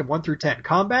 rank of 1 through 10?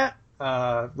 Combat,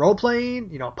 role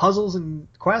playing, puzzles and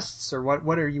quests, or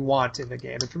what do you want in the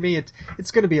game? And for me,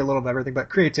 it's going to be a little of everything, but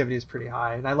creativity is pretty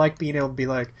high, and I like being able to be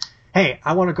like, hey,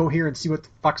 I want to go here and see what the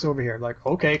fuck's over here. I'm like,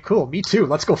 okay, cool, me too.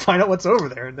 Let's go find out what's over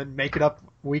there, and then make it up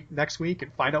next week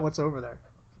and find out what's over there.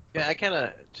 Yeah, I kind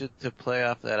of, to play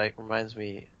off that, it reminds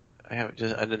me, I have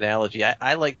just an analogy.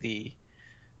 I like the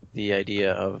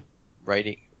idea of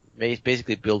writing,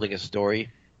 basically building a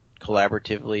story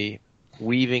collaboratively,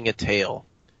 weaving a tale.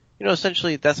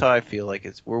 Essentially that's how I feel like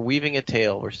we're weaving a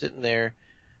tale. We're sitting there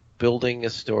building a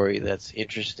story that's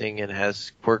interesting and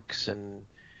has quirks and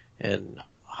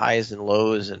highs and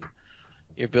lows, and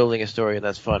you're building a story, and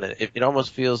that's fun. And it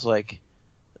almost feels like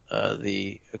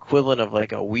the equivalent of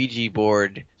like a Ouija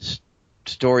board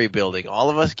story building. All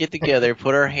of us get together,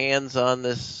 put our hands on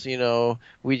this,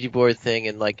 Ouija board thing,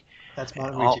 and like that's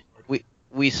my Ouija board.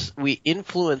 We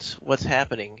influence what's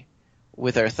happening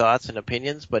with our thoughts and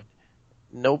opinions, but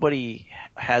nobody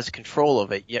has control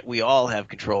of it, yet we all have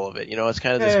control of it. It's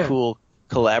kind of this cool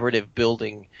collaborative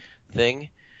building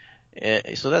thing.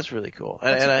 So that's really cool.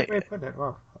 That's a good way of putting it.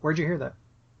 Wow. Where'd you hear that?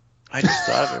 I just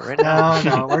thought of it right now.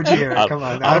 No, where'd you hear it? Come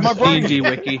on. Out of my brain. D&D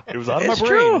wiki. It was out of my It's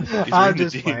brain. true. He's I'm reading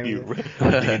just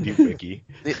the D&D wiki.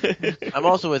 I'm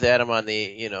also with Adam on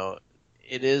the,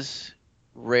 it is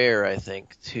rare, I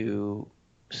think, to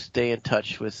stay in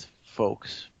touch with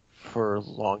folks for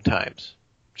long times.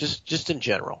 Just in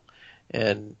general,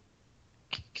 and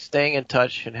staying in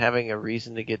touch and having a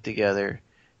reason to get together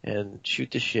and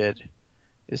shoot the shit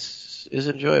is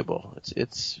enjoyable.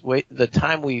 It's the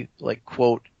time we like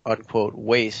quote unquote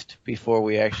waste before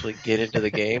we actually get into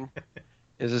the game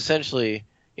is essentially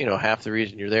half the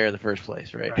reason you're there in the first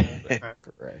place, right?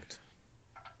 Correct.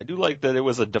 I do like that it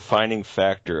was a defining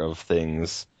factor of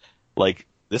things. Like,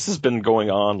 this has been going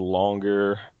on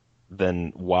longer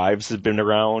than Wives have been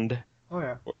around. Oh,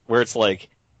 yeah. Where it's like,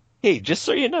 hey, just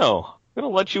so you know, I'm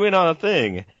going to let you in on a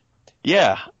thing.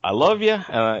 Yeah, I love you,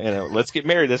 let's get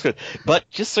married. That's good. But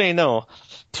just so you know,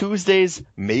 Tuesdays,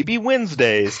 maybe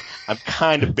Wednesdays, I'm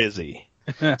kind of busy.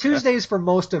 Tuesdays for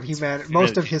most of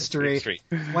history.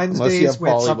 Wednesdays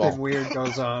when something weird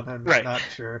goes on, I'm not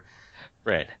sure.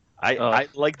 Right. I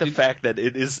like the fact that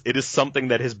it is something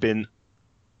that has been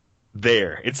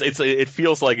there. It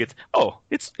feels like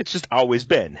it's just always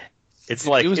been. It's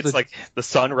like the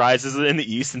sun rises in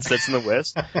the east and sets in the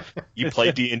west. You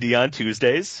play D&D on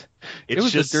Tuesdays. It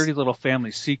was a dirty little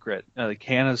family secret. Like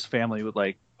Hannah's family would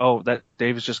like oh, that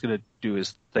Dave is just going to do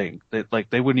his thing.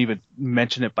 They wouldn't even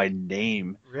mention it by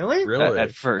name Really? Really?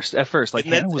 at first. Like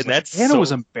And Hannah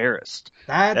was embarrassed.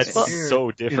 That's That's weird. so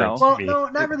different You know. to Well, me. no,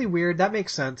 not really weird. That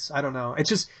makes sense. I don't know. It's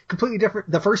just completely different.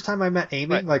 The first time I met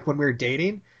Amy, Right. like when we were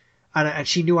dating, and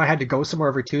she knew I had to go somewhere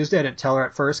every Tuesday. I didn't tell her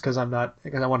at first because I want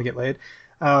to get laid.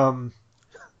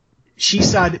 She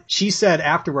said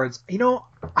afterwards, you know,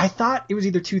 I thought it was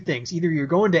either two things. Either you're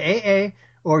going to AA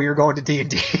or you're going to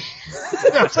D&D.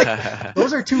 I was like,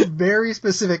 those are two very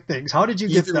specific things. How did you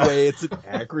get Either that? way, it's an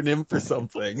acronym for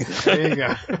something. There you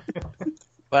go.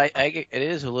 But it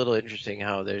is a little interesting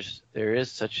how there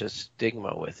is such a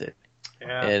stigma with it,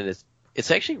 Yeah. and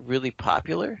it's actually really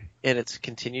popular, and it's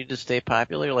continued to stay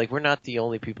popular. Like, we're not the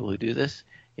only people who do this.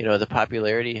 You know, the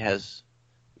popularity has,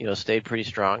 you know, stayed pretty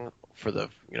strong for the,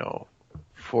 you know,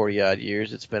 40 odd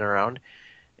years it's been around,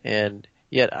 and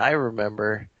yet I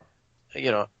remember,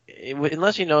 you know,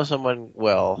 unless you know someone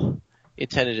well, you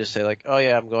tend to just say like, oh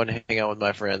yeah, I'm going to hang out with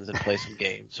my friends and play some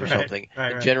games or Right, something, right,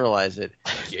 and right. generalize it.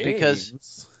 Because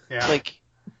Games. Yeah. like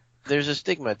there's a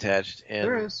stigma attached,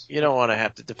 There and is. you don't want to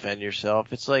have to defend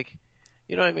yourself. It's like,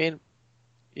 you know what I mean?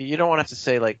 You don't want to have to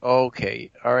say like, oh,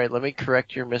 okay, all right, let me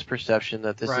correct your misperception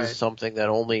that this Right. is something that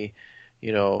only,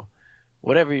 you know,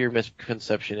 whatever your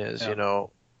misconception is, Yeah. you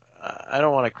know, I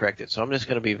don't want to correct it, so I'm just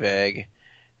going to be vague.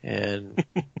 And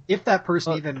If that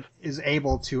person even is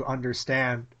able to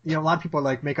understand, you know, a lot of people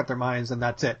like make up their minds and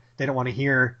that's it. They don't want to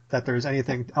hear that there's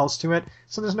anything else to it.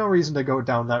 So there's no reason to go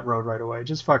down that road right away.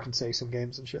 Just fucking say some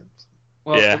games and shit.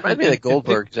 Well, Yeah. it reminds me of the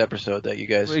Goldberg's episode that you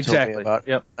guys told Exactly. me about.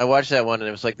 Yep. I watched that one, and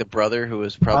it was like the brother who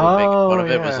was probably making fun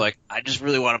of it yeah. was like, I just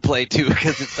really want to play too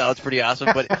because it sounds pretty awesome,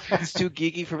 but it's too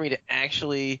geeky for me to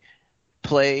actually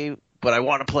play, but I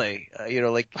want to play. You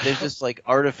know, like there's this like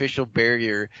artificial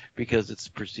barrier because it's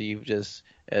perceived as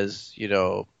you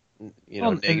know, Well,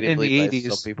 in the negatively by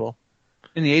 80s, some people.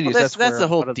 In the 80s, Well, that's where the a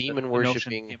whole lot of demon the worshipping-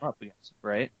 notion came up against,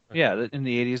 right? Yeah, in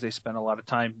the 80s, they spent a lot of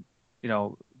time, you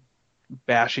know,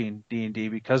 bashing D&D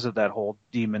because of that whole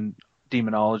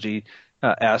demonology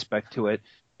aspect to it.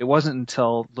 It wasn't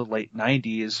until the late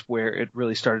 90s where it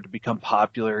really started to become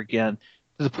popular again,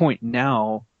 to the point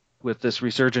now with this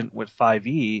resurgent with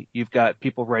 5e, you've got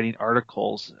people writing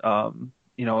articles,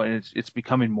 you know, and it's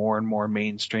becoming more and more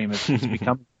mainstream. It's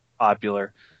becoming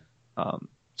popular.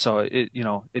 So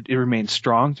it remains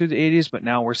strong through the 80s, but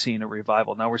now we're seeing a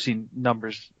revival. Now we're seeing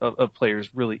numbers of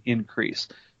players really increase.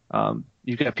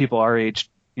 You've got people our age,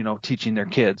 you know, teaching their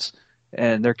kids,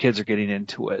 and their kids are getting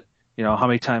into it. You know, how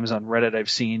many times on Reddit I've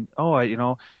seen,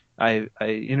 I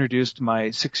introduced my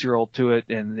 6-year-old to it,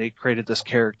 and they created this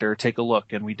character. Take a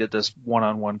look, and we did this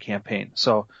one-on-one campaign.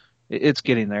 So it's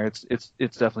getting there. It's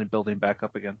definitely building back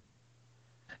up again.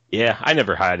 Yeah, I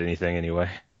never hide anything anyway.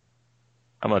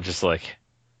 I'm not just like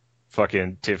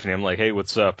fucking Tiffany. I'm like, hey,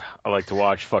 what's up? I like to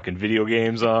watch fucking video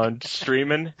games on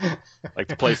streaming. Like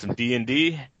to play some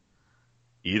D&D.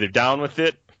 You either down with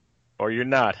it or you're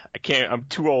not. I'm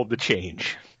too old to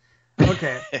change.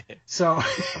 Okay. So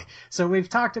we've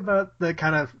talked about the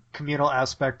kind of communal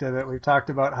aspect of it. We've talked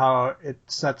about how it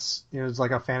sets, you know, it's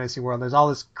like a fantasy world. There's all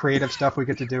this creative stuff we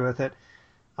get to do with it.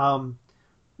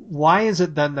 Why is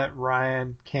it then that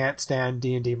Ryan can't stand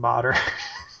D&D Modern?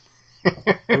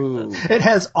 Ooh. It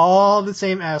has all the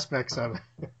same aspects of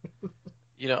it.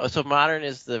 You know, so modern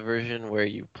is the version where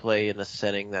you play in a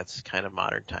setting that's kind of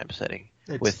modern time setting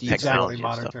It's with exactly technology and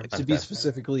modern stuff terms. like To that. be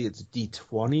specifically, it's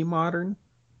D20 modern.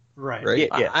 Right. Right?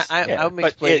 Yes, yeah, I'm but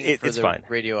explaining it for it's the fine.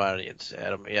 radio audience,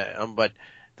 Adam. Yeah, but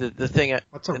the thing,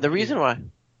 What's a the reason why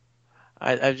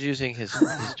I was using his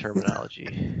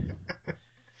terminology.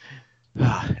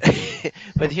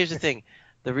 But here's the thing: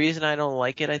 the reason I don't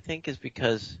like it, I think, is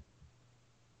because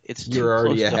it's too You're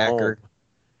already close a to hacker. home.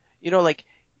 You know, like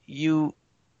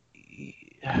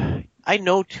I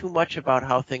know too much about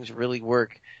how things really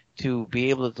work to be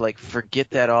able to like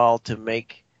forget that all to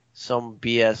make some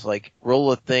BS like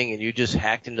roll a thing and you just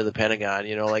hacked into the Pentagon,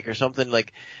 you know, like or something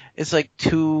like it's like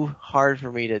too hard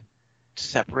for me to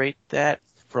separate that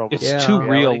from It's Yeah. too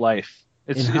reality. real life.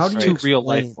 It's And how do too you real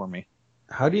explain- life for me.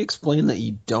 How do you explain that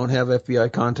you don't have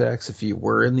FBI contacts if you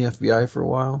were in the FBI for a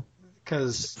while?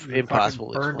 Because you Impossible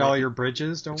fucking to burned explain. all your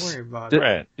bridges. Don't worry about Di- it.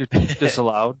 Right. You're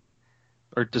disallowed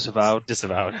or disavowed,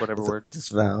 Disavowed. whatever word.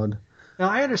 Disavowed. Now,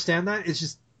 I understand that. It's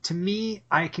just, to me,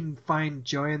 I can find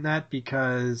joy in that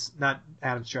because, not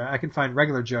Adam's joy, I can find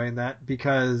regular joy in that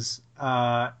because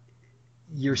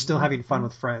you're still having fun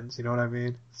with friends. You know what I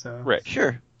mean? So Right.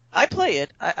 Sure. I play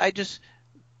it. I just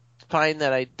find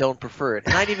that I don't prefer it.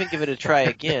 And I'd even give it a try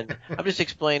again. I'm just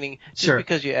explaining just Sure.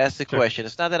 because you asked the Sure. question.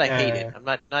 It's not that I hate Yeah.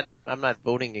 it. I'm not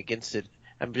voting against it.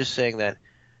 I'm just saying that,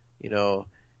 you know,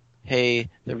 hey,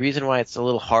 the reason why it's a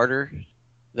little harder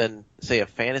than, say, a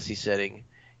fantasy setting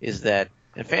is that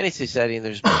in fantasy setting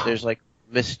there's like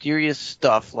mysterious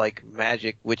stuff like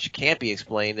magic which can't be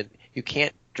explained, and you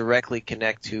can't directly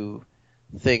connect to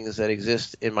things that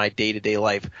exist in my day-to-day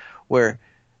life, where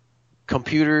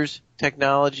computers,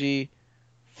 technology,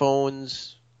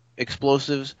 phones,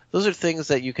 explosives, those are things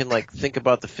that you can like think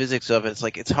about the physics of, and it's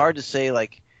like it's hard to say,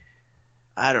 like,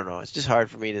 I don't know, it's just hard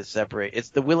for me to separate. It's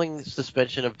the willing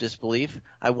suspension of disbelief.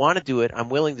 I want to do it, I'm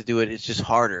willing to do it, it's just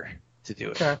harder to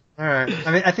do it. Okay, all right.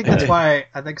 I mean, I think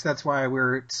that's why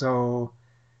we're so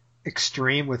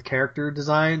extreme with character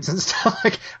designs and stuff.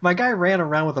 Like, my guy ran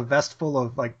around with a vest full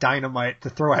of like dynamite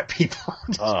to throw at people.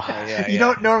 You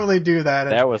don't normally do that.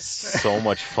 That was so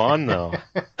much fun, though.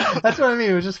 That's what I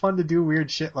mean. It was just fun to do weird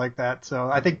shit like that. So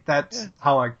I think that's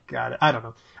how I got it. I don't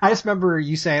know. I just remember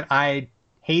you saying I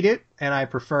hate it and I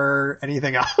prefer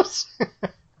anything else.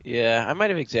 Yeah, I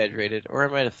might have exaggerated, or I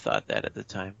might have thought that at the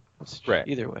time. Right.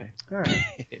 Either way. All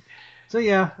right. So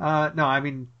yeah, no, I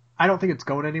mean, I don't think it's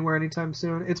going anywhere anytime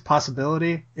soon. It's a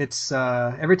possibility. It's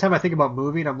every time I think about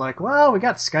moving, I'm like, well, we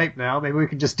got Skype now. Maybe we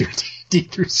can just do D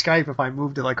through Skype if I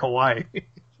move to like Hawaii.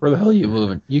 Where the hell are you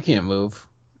moving? You can't move.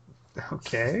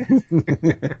 Okay.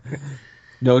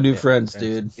 No new friends,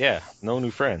 dude. Yeah, no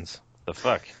new friends. The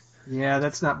fuck? Yeah,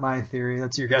 that's not my theory.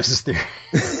 That's your guys' theory.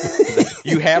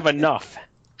 You have enough.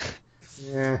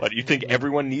 Yeah. What, you think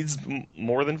everyone needs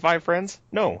more than 5 friends?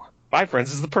 No. 5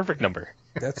 friends is the perfect number.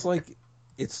 That's like,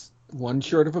 it's one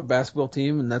short of a basketball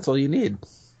team, and that's all you need.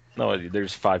 No,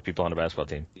 there's 5 people on a basketball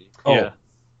team. Oh. Yeah.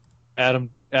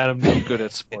 Adam knew good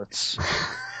at sports.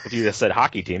 If you just said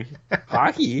hockey team.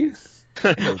 Hockey?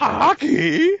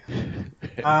 Hockey?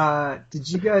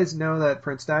 Did you guys know that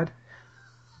Prince died?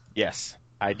 Yes,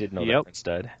 I did know Yep. that Prince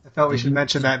died. I felt we should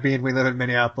mention that, being we live in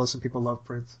Minneapolis and people love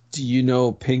Prince. Do you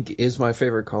know pink is my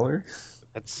favorite color?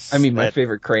 That's My that,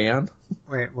 favorite crayon.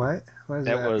 Wait, what? What is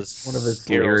that was One of his Aeros-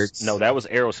 lyrics. No, that was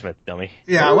Aerosmith, dummy.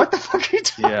 Yeah, what the fuck are you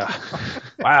talking Yeah.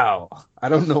 Wow. I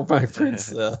don't know my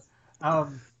Prince.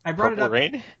 I brought Purple it up.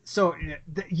 Rain? So,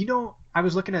 I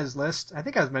was looking at his list. I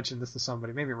think I was mentioning this to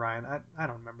somebody, maybe Ryan. I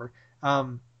don't remember.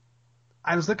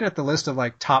 I was looking at the list of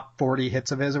like top 40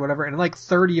 hits of his or whatever, and like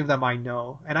 30 of them I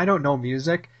know, and I don't know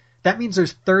music. That means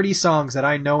there's 30 songs that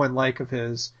I know and like of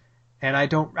his, and I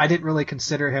didn't really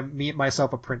consider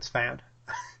myself a Prince fan.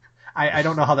 I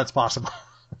don't know how that's possible.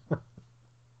 Yeah,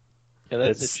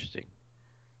 that's It's- interesting.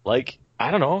 Like,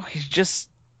 I don't know. He's just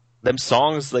them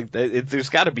songs. Like, there's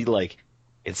got to be like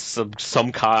it's some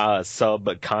subconscious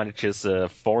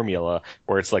formula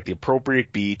where it's like the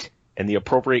appropriate beat and the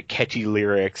appropriate catchy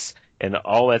lyrics and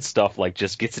all that stuff. Like,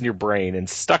 just gets in your brain and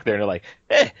stuck there. And you're like,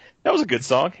 that was a good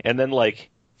song. And then like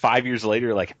 5 years later,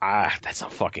 you're like, that's a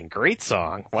fucking great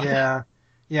song. What? Yeah.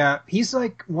 He's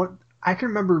like what I can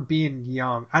remember being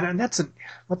young.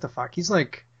 What the fuck? He's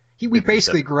like. We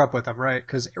basically grew up with him, right?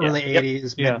 Because early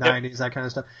 80s, Yeah. mid-90s, that kind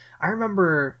of stuff. I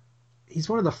remember he's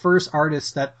one of the first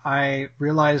artists that I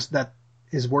realized that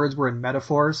his words were in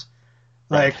metaphors.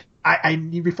 Like, I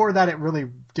before that, it really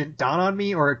didn't dawn on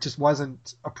me, or it just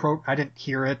wasn't I didn't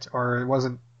hear it, or it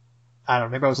wasn't, I don't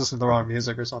know, maybe I was listening to the wrong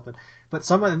music or something. But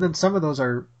some of those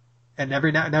are,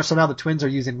 and so now the Twins are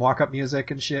using walk-up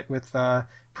music and shit with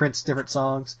Prince different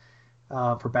songs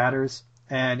for batters.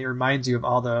 And it reminds you of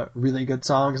all the really good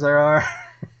songs there are.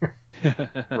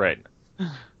 Right.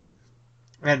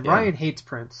 And Yeah. Ryan hates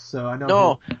Prince, so I know.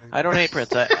 No, I don't hate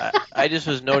Prince. I just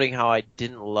was noting how I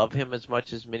didn't love him as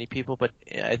much as many people, but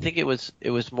I think it was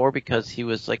more because he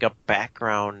was like a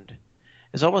background.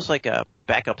 It's almost like a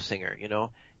backup singer, you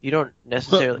know. You don't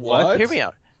necessarily. What?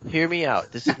 Hear me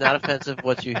out. This is not offensive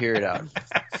once you hear it out.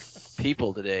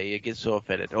 People today, you get so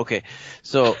offended. Okay,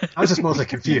 so I was just mostly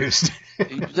confused.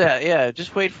 yeah,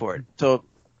 just wait for it. So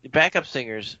backup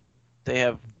singers, they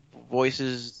have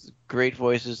voices, great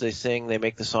voices. They sing, they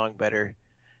make the song better.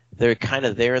 They're kind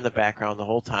of there in the background the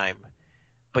whole time,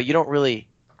 but you don't really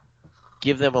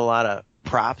give them a lot of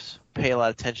props, pay a lot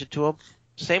of attention to them.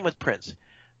 Same with Prince.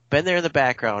 Been there in the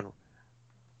background,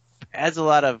 adds a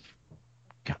lot of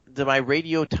to my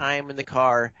radio time in the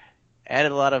car,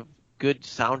 added a lot of good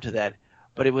sound to that,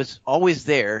 but it was always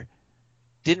there.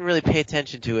 Didn't really pay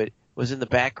attention to it. Was in the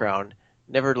background.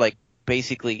 Never like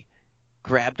basically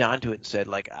grabbed onto it and said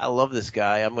like, I love this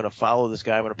guy. I'm going to follow this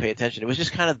guy. I'm going to pay attention. It was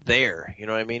just kind of there. You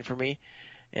know what I mean for me.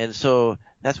 And so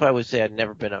that's why I would say I'd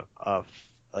never been a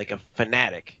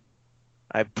fanatic.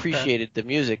 I appreciated the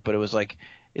music, but it was like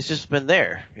it's just been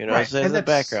there. You know, it's in the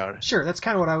background. Sure, that's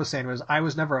kind of what I was saying. Was I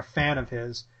was never a fan of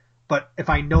his, but if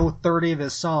I know 30 of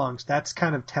his songs, that's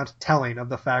kind of telling of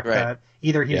the fact Right. that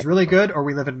either he's Yeah. really good or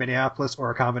we live in Minneapolis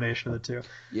or a combination of the two.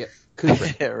 Yeah.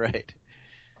 Yeah, right.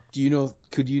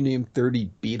 Could you name 30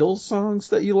 Beatles songs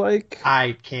that you like?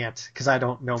 I can't, because I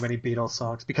don't know many Beatles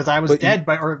songs, because I was But dead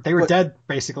or they were dead,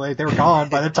 basically. They were gone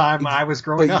by the time I was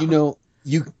growing But up.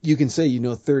 you can say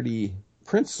 30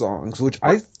 Prince songs, which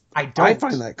I don't.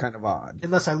 find that kind of odd.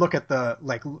 Unless I look at the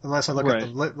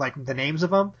at the names of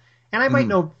them, and I might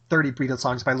know 30 Beatles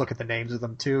songs if I look at the names of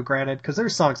them too. Granted, because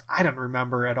there's songs I don't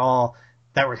remember at all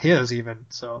that were his even.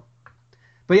 So,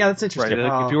 but yeah, that's Right. interesting.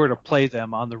 Like if you were to play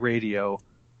them on the radio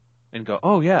and go,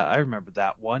 oh yeah, I remember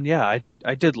that one. Yeah,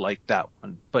 I did like that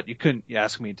one. But you couldn't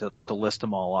ask me to list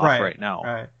them all off right now.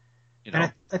 Right. You know?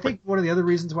 And I think one of the other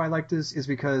reasons why I like this is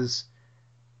because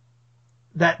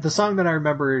that the song that I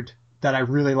remembered that I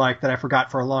really liked that I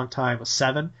forgot for a long time was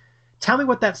 7. Tell me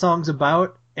what that song's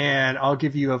about, and I'll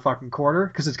give you a fucking quarter,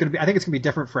 because I think it's gonna be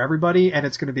different for everybody, and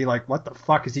it's gonna be like, what the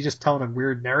fuck, is he just telling a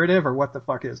weird narrative, or what the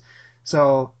fuck is?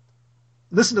 So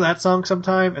listen to that song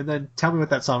sometime, and then tell me what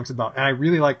that song's about. And I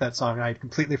really like that song, and I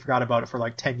completely forgot about it for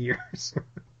like 10 years.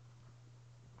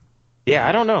 Yeah,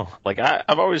 I don't know. Like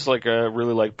I've always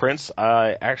really liked Prince.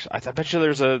 I bet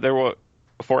you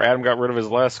before Adam got rid of his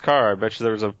last car, I bet you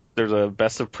there's a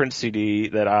Best of Prince CD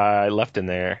that I left in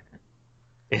there.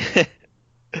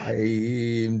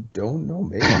 I don't know,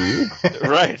 maybe.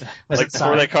 Right. Was Like it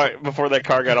signed? before that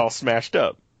car got all smashed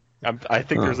up. I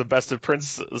think there's a Best of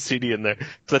Prince CD in there,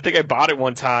 because I think I bought it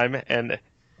one time, and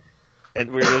it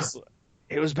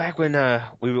was back when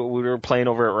we were playing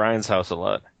over at Ryan's house a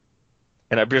lot,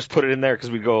 and I just put it in there because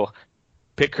we'd go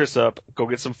pick Chris up, go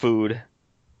get some food,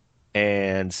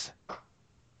 and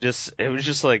it was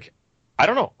just like, I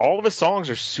don't know, all of his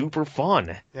songs are super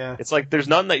fun. Yeah, It's like there's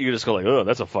none that you just go like, oh,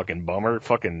 that's a fucking bummer,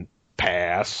 fucking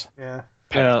pass. yeah.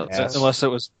 Yeah, Pass. unless it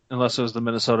was the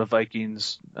Minnesota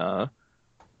Vikings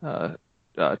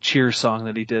cheer song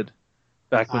that he did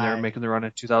back when they were making the run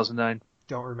in 2009.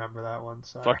 Don't remember that one.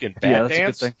 Sorry. Fucking Yeah, Bat that's a good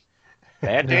Dance. thing.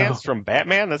 Bat Dance from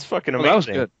Batman. That's fucking Oh, amazing. that was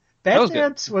good. Bat That was good.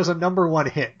 Dance was a number 1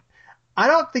 hit. I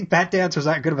don't think Bat Dance was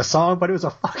that good of a song, but it was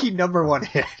a fucking number 1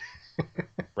 hit.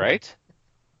 Right?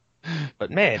 But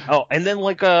man, and then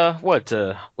was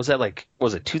that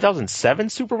was it 2007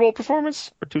 Super Bowl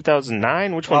performance or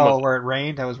 2009? Which one Oh, was it? where it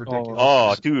rained? That was ridiculous.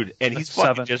 Oh, dude, and he's That's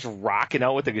fucking 7. just rocking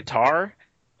out with the guitar,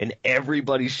 and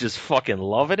everybody's just fucking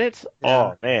loving it. Yeah.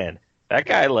 Oh man, that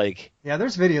guy Yeah,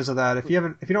 there's videos of that. If you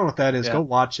don't know what that is, Yeah. go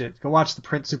watch it. Go watch the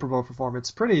Prince Super Bowl performance.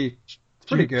 It's pretty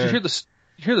Did good. you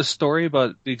hear the story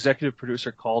about the executive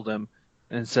producer called him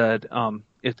and said,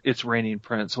 it's raining,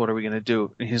 Prince. What are we gonna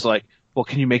do? And he's like, well,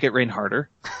 can you make it rain harder?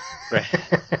 Right.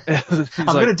 I'm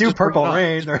gonna do "Just bring Purple it on.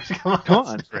 Rain. Come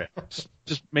on, Right.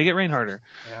 just make it rain harder.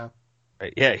 Yeah.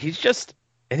 Right. Yeah, he's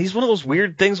one of those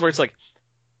weird things where it's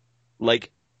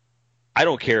like I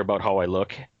don't care about how I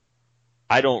look.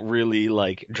 I don't really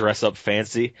dress up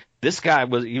fancy. This guy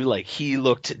he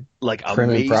looked like Prim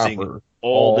and amazing proper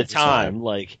all the time.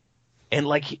 He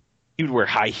would wear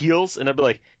high heels, and I'd be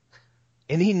like,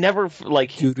 and he never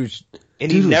Dude was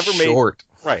short. short.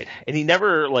 Right. And he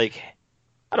never I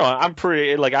don't know, I'm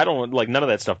pretty I don't none of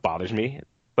that stuff bothers me.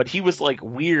 But he was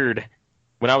weird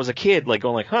when I was a kid,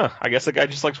 going I guess that guy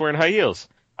just likes wearing high heels.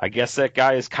 I guess that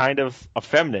guy is kind of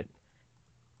effeminate.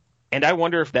 And I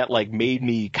wonder if that made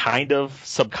me kind of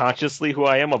subconsciously who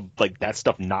I am, of that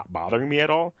stuff not bothering me at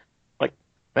all.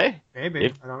 Hey,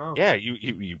 Maybe. I don't know. yeah,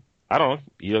 you I don't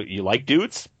know. You like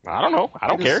dudes? I don't know. I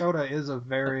don't care. Minnesota is a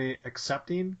very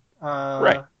accepting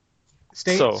Right.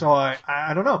 state, so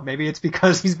I don't know. Maybe it's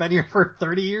because he's been here for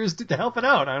 30 years to help it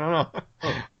out. I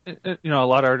don't know. A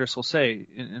lot of artists will say,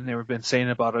 and they've been saying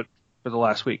about it for the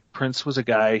last week, Prince was a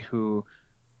guy who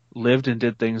lived and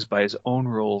did things by his own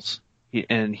rules,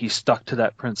 and he stuck to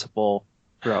that principle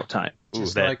throughout time. Ooh,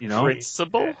 Just that like,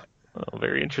 principle. Oh,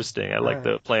 very interesting. I like Right.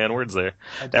 the play on words there.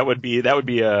 I do. That would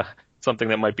be something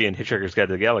that might be in Hitchhiker's Guide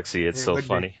to the Galaxy. It's It so would be.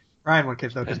 funny. Ryan would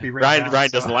kids though, because be written Ryan down,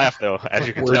 so- doesn't laugh though, as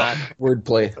you can Word, tell.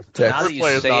 wordplay. Now Text. that you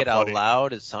Wordplay is say not it out funny.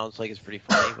 loud, it sounds like it's pretty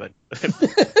funny, but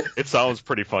It sounds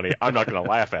pretty funny. I'm not going to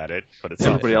laugh at it, but it sounds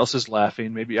Everybody else is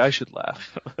laughing. Maybe I should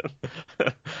laugh.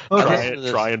 Okay.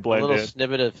 Try and blend a little in.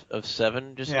 snippet of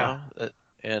 7 just Yeah. now,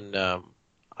 and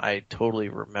I totally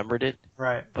remembered it.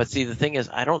 Right. But see, the thing is,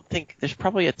 I don't think there's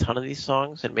probably a ton of these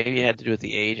songs, and maybe it had to do with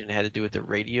the age and it had to do with the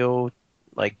radio,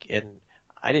 and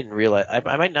I didn't realize,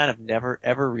 I might not have never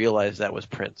ever realized that was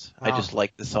Prince. I Oh. just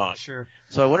liked the song. Sure.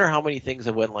 So I wonder how many things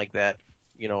that went like that,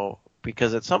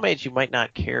 because at some age you might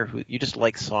not care who you just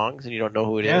like songs and you don't know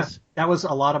who it is. That was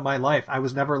a lot of my life. I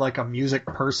was never like a music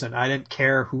person. I didn't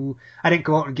care who. I didn't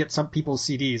go out and get some people's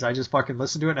CDs. I just fucking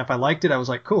listened to it, and if I liked it, I was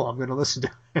like, cool, I'm gonna listen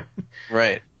to it.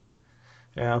 Right.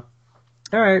 Yeah.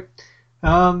 All right.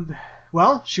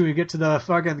 Well, should we get to the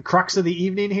fucking crux of the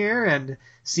evening here and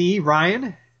see,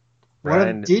 Ryan?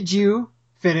 Ryan. Did you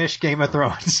finish Game of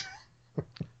Thrones?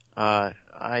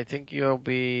 I think you'll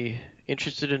be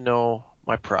interested to know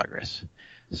my progress.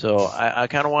 So I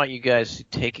kind of want you guys to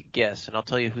take a guess, and I'll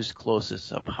tell you who's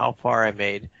closest of how far I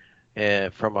made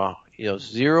from a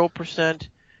 0%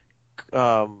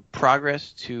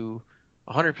 progress to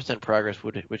 100% progress,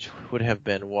 which would have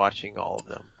been watching all of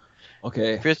them.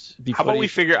 Okay. Chris, How about we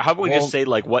just say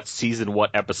like what season,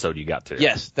 what episode you got to?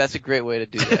 yes, that's a great way to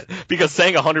do that. Because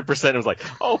saying 100% was like,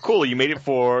 oh, cool, you made it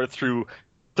through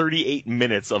 38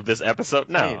 minutes of this episode.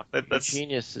 No, Hey, that's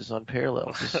genius is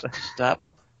unparalleled. Just stop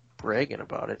bragging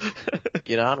about it.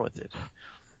 Get on with it.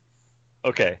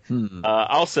 okay.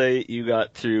 I'll say you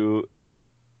got through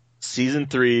season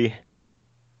 3,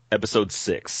 episode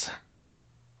 6.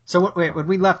 So wait, when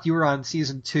we left, you were on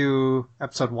season 2,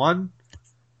 episode 1.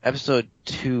 Episode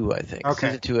 2, I think. Okay.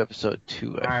 Season 2, episode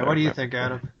 2. All right. What do you think,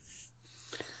 Adam?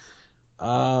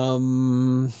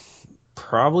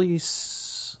 Probably.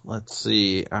 Let's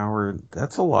see.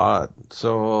 That's a lot.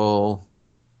 So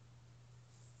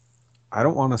I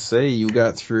don't want to say you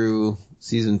got through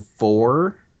season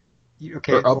 4.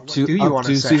 Okay. Or What do you want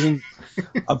to say?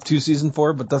 up to season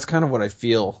 4, but that's kind of what I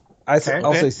feel. I'll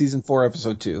say season 4,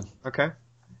 episode 2. Okay.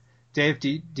 Dave,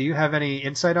 do you have any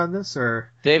insight on this,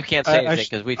 or Dave can't say anything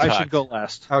because we talked. I should go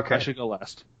last. Okay. I should go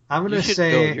last. I'm gonna You should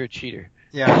say go. You're a cheater.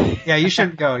 yeah, you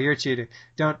shouldn't go. You're cheating.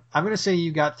 Don't. I'm gonna say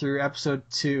you got through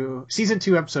season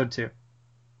 2, episode 2.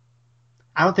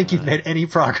 I don't think you've made any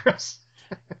progress.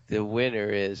 The winner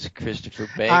is Christopher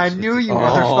Banks. I knew you, Oh.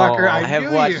 motherfucker. I I have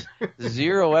knew watched you.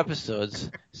 0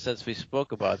 episodes since we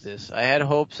spoke about this. I had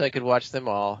hopes I could watch them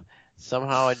all.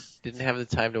 Somehow I didn't have the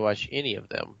time to watch any of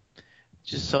them.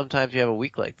 Just sometimes you have a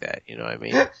week like that, you know what I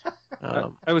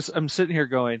mean? I'm sitting here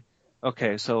going,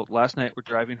 okay, so last night we're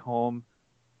driving home,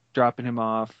 dropping him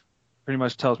off. Pretty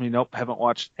much tells me, nope, haven't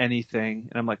watched anything.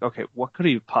 And I'm like, okay, what could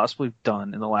he have possibly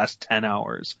done in the last 10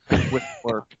 hours with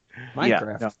work? Minecraft.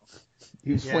 Yeah, no.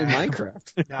 He was playing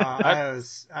Minecraft. No,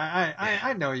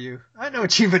 I know you. I know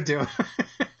what you've been doing.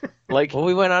 Like, Well,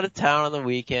 we went out of town on the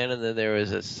weekend, and then there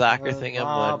was a soccer thing on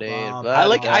blah, Monday. blah, And blah.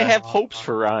 blah, I blah. have hopes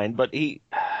for Ryan, but he,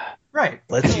 Right.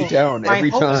 Lets you down My every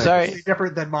hope time. is Sorry. completely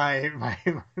different than my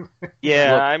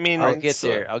yeah, Look, I mean, I'll get it's,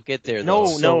 there. I'll get there. No,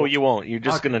 though. no, you won't. You're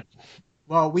just Okay. gonna.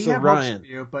 Well, we So, have Ryan. hopes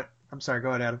for you, but I'm sorry. Go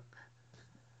ahead, Adam.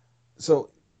 So,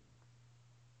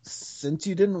 since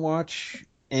you didn't watch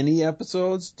any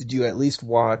episodes, did you at least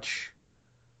watch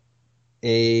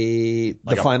the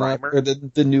Like a final primer? or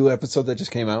the new episode that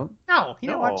just came out? No, he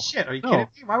didn't No. watch shit. Are you No. kidding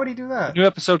me? Why would he do The that? new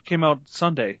episode came out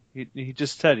Sunday. He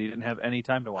just said he didn't have any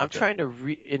time to watch I'm trying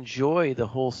to enjoy the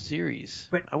whole series.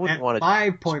 But I wouldn't at want to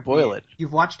my point spoil being, it.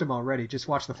 You've watched them already. Just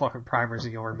watch the fucking primers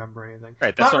and you'll remember anything.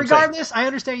 Right, that's But what I'm saying. regardless, I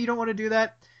understand you don't want to do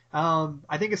that.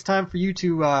 I think it's time for you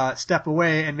to step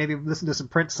away and maybe listen to some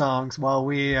Prince songs while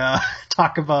we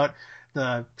talk about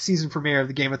the season premiere of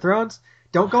the Game of Thrones.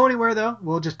 Don't go anywhere though.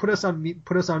 We'll just put us on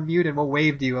mute and we'll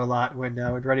wave to you a lot when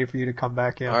we're ready for you to come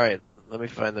back in. All right, let me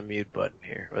find the mute button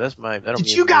here. Well, that's mine.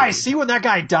 Did you guys see when that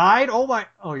guy died? Oh my!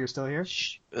 Oh, you're still here?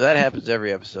 That happens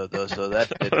every episode though, so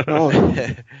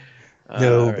that.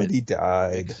 Nobody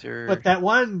died. Mixer. But that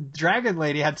one dragon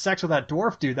lady had sex with that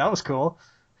dwarf dude. That was cool.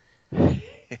 What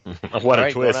All a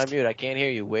right, going twist! on mute. I can't hear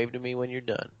you. Wave to me when you're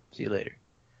done. See you later.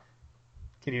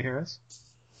 Can you hear us?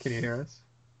 Can you hear us?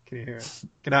 Can you hear us?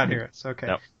 Cannot hear us. Okay.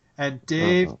 No. And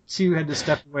Dave too had to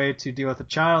step away to deal with a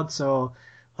child. So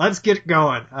let's get it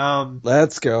going.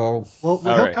 Let's go. He'll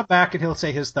right. come back and he'll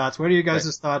say his thoughts. What are you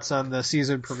guys' thoughts on the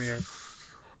season premiere?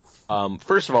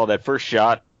 First of all, that first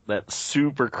shot, that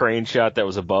super crane shot that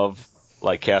was above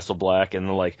like Castle Black, and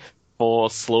then like full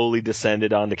slowly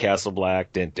descended onto Castle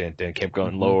Black, kept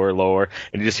going lower, lower,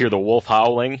 and you just hear the wolf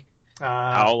howling,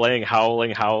 howling,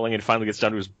 and finally gets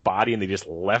down to his body, and they just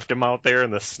left him out there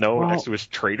in the snow next to his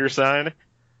traitor sign.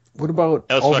 What about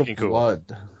That was all the fucking cool.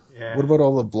 blood? Yeah. What about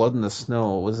all the blood in the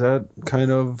snow? Was that kind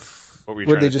of What were you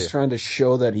were trying they to just do? trying to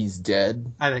show that he's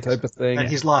dead I think type so. of thing? And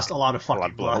he's lost a lot of lot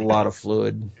fucking of blood. A blood. lot of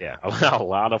fluid. Yeah, a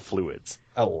lot of fluids.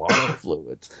 A lot of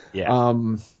fluids. Yeah.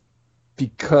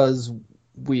 Because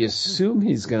we assume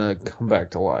he's gonna come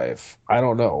back to life. I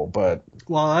don't know, but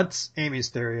Well, that's Amy's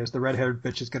theory, is the red-haired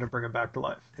bitch is going to bring him back to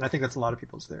life. And I think that's a lot of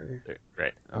people's theory.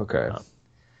 Right. okay.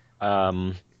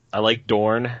 I like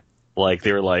Dorne. Like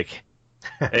they were like,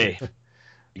 hey,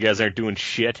 You guys aren't doing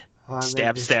shit.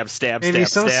 Stab, stab, stab, And stab,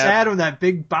 he's so stab. sad when that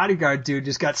big bodyguard dude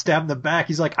just got stabbed in the back.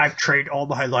 He's like, I've trained all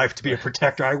my life to be a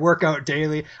protector. I work out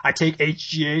daily. I take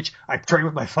HGH. I train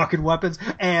with my fucking weapons,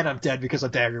 and I'm dead because a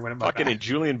dagger went in my Fucking back. and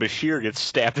Julian Bashir gets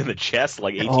stabbed in the chest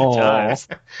like 18 Oh. times.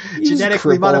 He's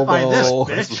Genetically crippled, modify this though.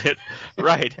 bitch.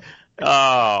 Right.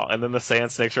 Oh, and then the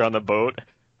sand snakes are on the boat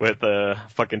with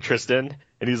fucking Tristan,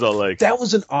 and he's all like, That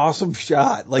was an awesome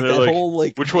shot. Like they're that like, whole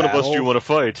like. which one of us do you battle. want to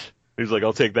fight? He's like,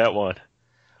 I'll take that one.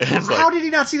 And it's How like, did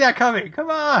he not see that coming? Come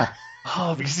on.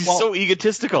 oh, because he's Well, so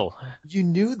egotistical. You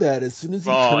knew that as soon as he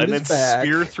Oh, turned and then his back.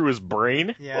 spear through his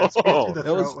brain. Yeah, spear Oh. through the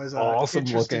that was throat was awesome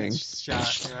interesting looking.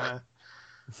 shot.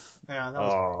 Yeah, that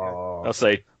was Oh. I'll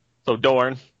say, so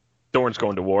Dorne's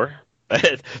going to war.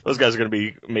 Those guys are going to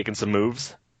be making some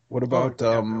moves. What about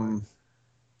definitely.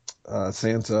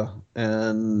 Sansa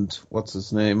and what's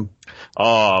his name?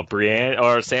 Oh, Brienne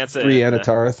or Sansa. Brianna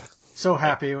Tarth. so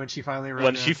happy when she finally ran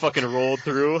When in. she fucking rolled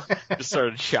through, just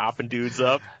started chopping dudes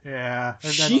up. Yeah, and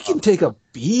then She can take a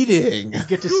beating. you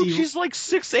get to Dude, see. she's like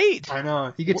 6'8". I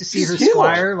know. You get to see He's her killed.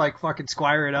 squire, like fucking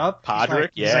squire it up. Podrick,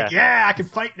 He's like, yeah, I can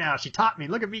fight now. She taught me.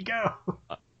 Look at me go.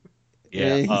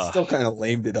 Yeah. he still kind of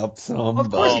lamed it up some. Of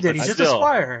course Oh, he did. but He's just a still.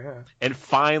 squire. And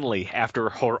finally, after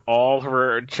all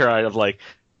her try of like,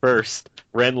 first,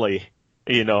 Renly,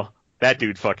 that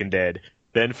dude fucking dead.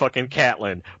 Then fucking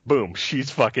Catelyn, boom, she's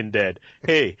fucking dead.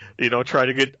 Hey, try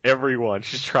to get everyone.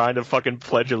 She's trying to fucking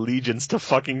pledge allegiance to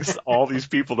fucking all these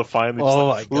people to finally just Oh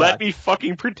like, my God. let me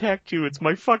fucking protect you. It's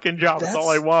my fucking job. That's all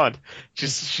I That's- want. She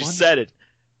said it.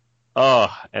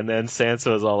 Oh, and then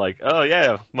Sansa was all like, oh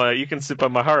yeah, you can sit by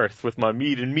my hearth with my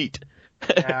meat and meat.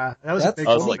 Yeah, that was a That's- big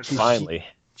I was moment. like, She- finally.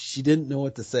 She didn't know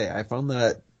what to say. I found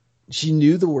that she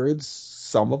knew the words,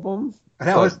 some of them.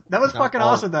 That was not fucking all.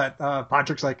 awesome. That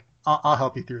Patrick's like, I'll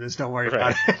help you through this. Don't worry Right.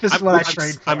 about it. This is what I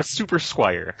trained for. I'm a super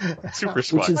squire. Super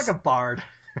squire. He's like a bard.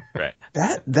 Right.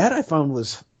 That I found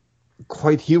was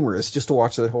quite humorous just to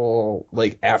watch that whole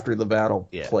like after the battle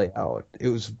Yeah. play out. It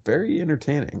was very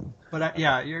entertaining. But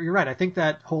yeah, you're right. I think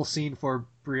that whole scene for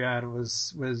Brienne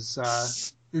was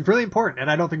really important, and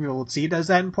I don't think we'll see it as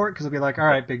that important because it'll be like, all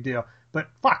right, big deal. But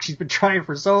fuck, she's been trying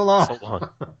for so long. So long.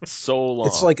 So long.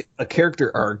 It's like a character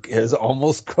arc has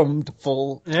almost come to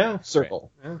full Yeah.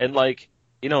 circle. And like,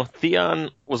 Theon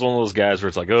was one of those guys where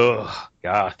it's like, oh,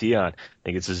 God, Theon, I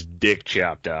think it's his dick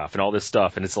chopped off and all this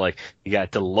stuff. And it's like, you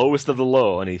got the lowest of the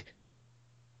low and he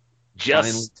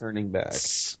Finally just, turning back.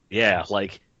 yeah,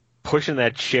 like pushing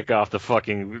that chick off the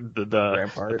fucking, the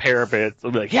Rampart. parapet.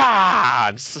 It'll be like, yeah,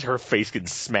 and just her face getting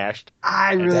smashed.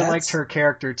 I really That's- liked her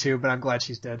character too, but I'm glad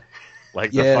she's dead.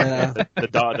 Like Yeah.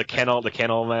 the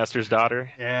kennel master's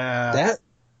daughter. Yeah.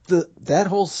 That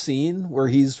whole scene where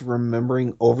he's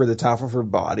remembering over the top of her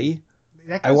body.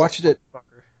 That I guy's watched a it.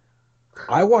 fucker.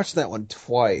 I watched that one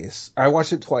twice. I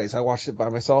watched it twice. I watched it by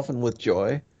myself and with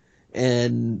Joy.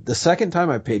 And the second time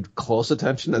I paid close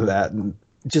attention to that and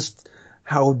just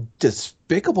how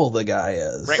despicable the guy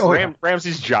is. Oh, yeah.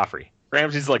 Ramsay's Joffrey.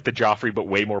 Ramsay's like the Joffrey, but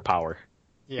way more power.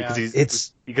 Yeah.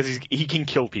 Because he can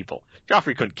kill people.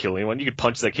 Joffrey couldn't kill anyone. You could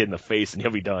punch that kid in the face and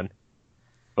he'll be done.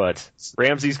 But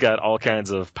Ramsay's got all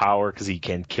kinds of power because he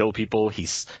can kill people.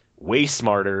 He's way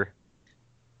smarter.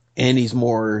 And he's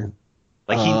more.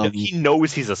 Like he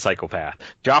knows he's a psychopath.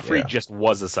 Joffrey Yeah. just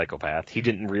was a psychopath. He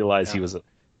didn't realize he was a.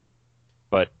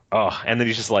 But and then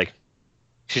he's just like,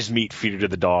 just meat, feed her to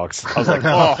the dogs. I was like,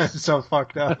 No, oh, it's so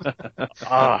fucked up.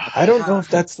 I don't know if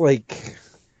that's like.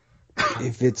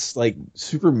 If it's like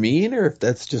super mean or if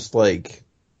that's just like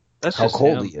That's how just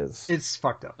cold him. he is. It's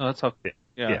fucked up. Oh, that's how.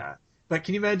 Yeah. Yeah. But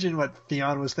can you imagine what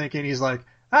Theon was thinking? He's like,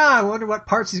 I wonder what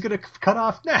parts he's going to cut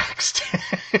off next.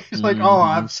 He's like, oh,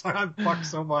 I'm sorry, I'm fucked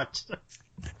so much.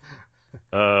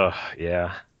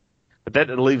 yeah. But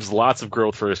that leaves lots of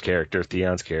growth for his character,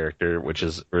 Theon's character, which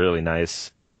is really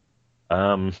nice.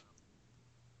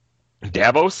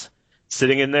 Davos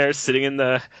sitting in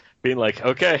the being like,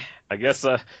 okay, I guess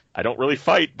I don't really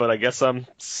fight, but I guess I'm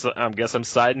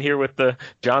siding here with the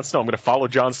Jon Snow. I'm going to follow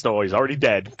Jon Snow. He's already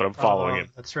dead, but I'm following him.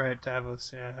 That's right,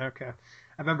 Davos. Yeah, okay.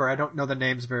 I remember I don't know the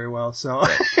names very well, so.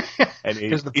 And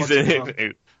Because the he's books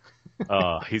in.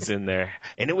 He's in there,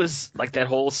 and it was like that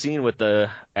whole scene with the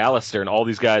Alistair and all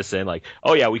these guys saying like,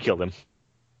 "Oh yeah, we killed him."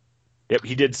 Yep,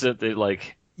 he did something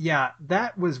like. Yeah,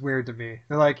 that was weird to me.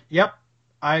 They're like, "Yep,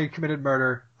 I committed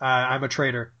murder. I'm a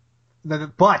traitor."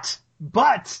 But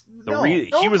no, he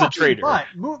no was a fucking traitor. But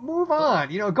move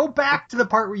on. Go back to the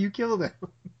part where you killed him.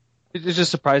 It just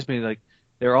surprised me. Like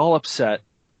they're all upset.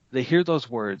 They hear those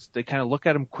words. They kind of look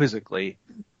at him quizzically,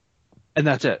 and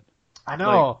that's it. I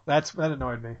know that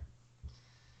annoyed me.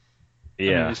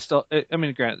 Yeah, I mean, it's still. I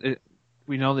mean, granted,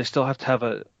 we know they still have to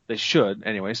have they should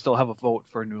anyway, still have a vote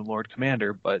for a new Lord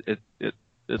Commander, but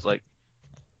it's like,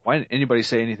 why didn't anybody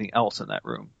say anything else in that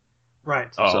room?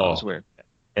 Right. So it was weird.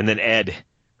 And then Ed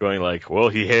going like, well,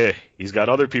 he's got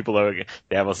other people that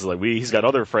Davos is like, he's got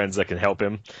other friends that can help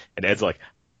him. And Ed's like,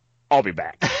 I'll be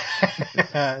back.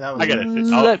 That was I got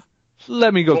it.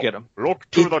 Let me go get him. Look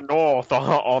to the north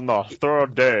on the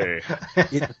third day.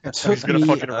 It took He's gonna me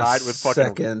fucking a ride with fucking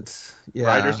second. Yeah.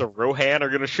 Riders of Rohan are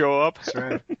going to show up. That's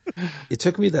right. It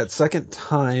took me that second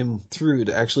time through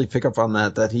to actually pick up on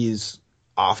that he's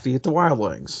off to get the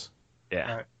wildlings.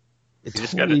 Yeah. Right. It You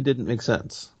just totally didn't make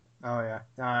sense. Oh yeah,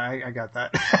 no, I got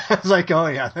that. I was like, oh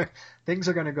yeah, things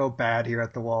are gonna go bad here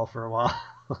at the Wall for a while.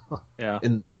 Yeah.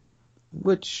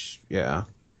 Yeah.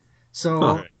 So,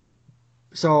 Alright.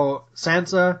 so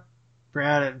Sansa,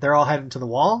 Brienne, they're all heading to the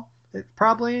Wall,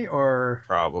 probably, or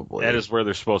Probably. That is where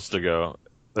they're supposed to go.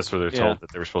 That's where they're Yeah. told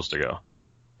that they were supposed to go.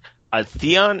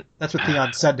 Theon, that's what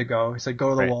Theon said to go. He said, go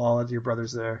to the Right. Wall, and your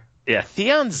brother's there. I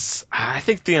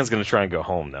think Theon's going to try and go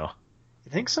home, though.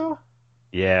 You think so?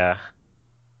 Yeah,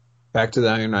 Back to the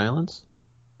Iron Islands?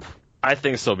 I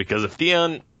think so, because if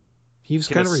Theon, He was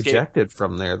Can kind of escape. rejected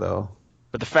from there, though.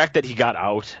 but the fact that he got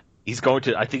out,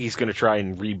 I think he's going to try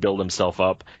and rebuild himself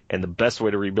up, and the best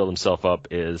way to rebuild himself up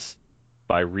is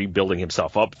by rebuilding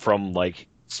himself up from, like,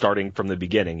 starting from the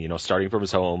beginning, starting from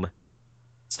his home,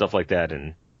 stuff like that,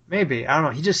 and Maybe. I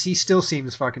don't know. He still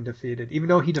seems fucking defeated. Even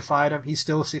though he defied him, he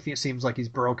still seems like he's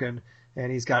broken,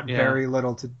 and he's got Yeah. very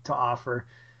little to offer,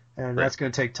 and Right. that's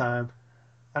gonna take time.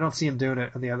 I don't see him doing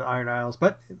it on the other Iron Isles,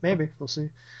 but maybe we'll see.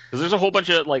 because there's a whole bunch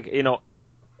of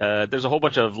there's a whole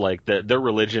bunch of like their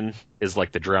religion is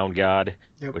like the drowned god,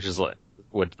 Yep. which is like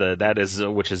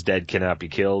which is dead cannot be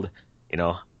killed. He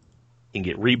can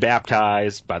get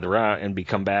rebaptized by the round and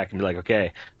come back and be like,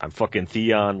 okay, I'm fucking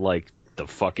Theon, like the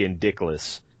fucking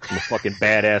Dickless. I'm a fucking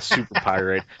badass super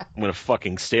pirate. I'm gonna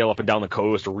fucking sail up and down the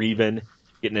coast, reaving,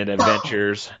 getting in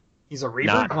adventures. He's a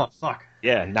Reaver. Not- Oh fuck.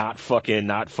 Yeah, not fucking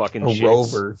A shits,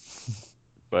 rover.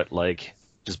 but like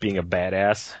just being a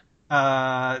badass.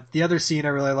 The other scene I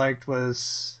really liked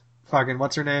was fucking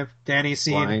what's her name? Dany's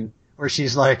scene Fine. where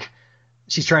she's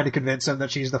trying to convince him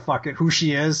that she's the fucking who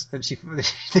she is, and she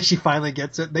finally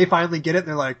gets it. They finally get it. And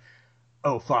they're like,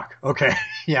 oh fuck, okay,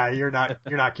 yeah, you're not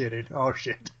kidding. Oh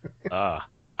shit.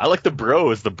 I like the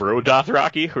bros, the bro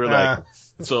Dothraki, who are like, Uh,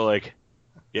 so like,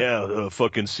 yeah,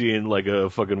 fucking seeing like a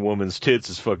fucking woman's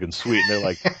tits is fucking sweet, and they're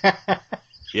like,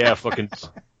 yeah, fucking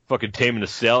taming a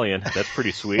stallion, that's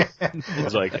pretty sweet.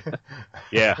 It's like,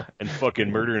 yeah, and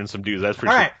fucking murdering some dudes, that's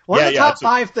pretty all right, sweet. what yeah, are the yeah, top it's a-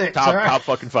 5 things? Top all right? top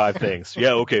fucking 5 things.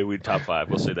 Yeah, okay, we top 5.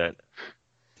 We'll say that.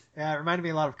 Yeah, it reminded me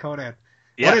a lot of Conan.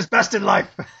 Yeah, What is best in life?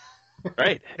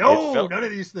 right. No, It felt- none of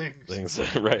these things.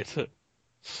 things, right?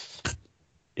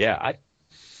 Yeah,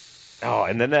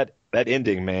 and then that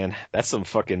ending, man, that's some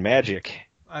fucking magic.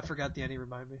 I forgot the ending.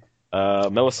 Remind me.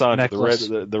 Melisandre, Necklace.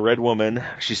 the red woman,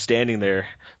 she's standing there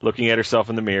looking at herself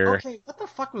in the mirror. Okay, what the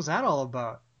fuck was that all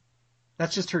about?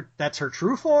 That's just her. That's her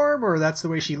true form, or that's the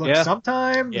way she looks Yeah.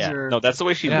 sometimes. Yeah, Or... no, that's the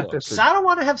way she Yeah. looks. So I don't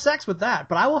want to have sex with that,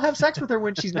 but I will have sex with her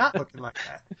when she's not looking like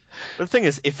that. But the thing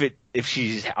is, if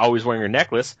she's always wearing her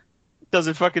necklace, does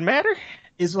it fucking matter?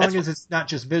 As long That's as it's not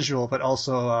just visual, but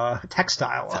also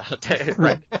textile.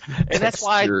 Right, and that's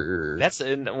why. Texture.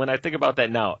 And when I think about that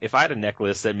now, if I had a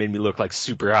necklace that made me look like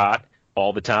super hot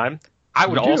all the time, I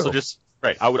would You also do. just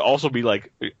I would also be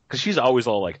like, because she's always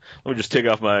all like, let me just take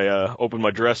off my open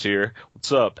my dress here.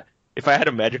 What's up? If I had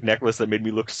a magic necklace that made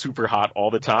me look super hot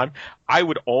all the time, I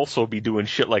would also be doing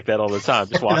shit like that all the time.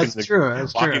 Just walking, That's true.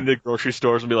 That's walking true. to the grocery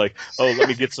stores and be like, oh, let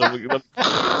me get some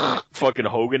fucking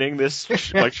Hoganing this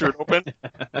my shirt open.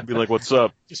 And be like, what's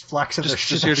up? Just flexing the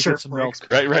Just here to shirt get some breaks.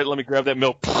 milk. Right, let me grab that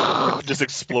milk. Just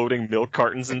exploding milk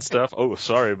cartons and stuff. Oh,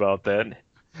 sorry about that.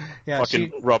 Yeah.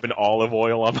 Fucking rubbing olive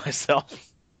oil on myself.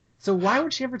 So why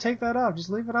would she ever take that off? Just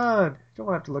leave it on. You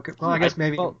don't have to look at. Well, I guess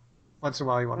maybe well, once in a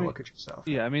while you want to I mean, look at yourself.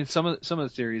 Yeah, I mean some of the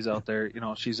theories out there,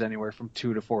 she's anywhere from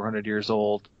 200 to 400 years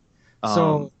old.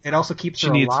 So it also keeps she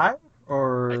her needs- alive, I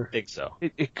or think so.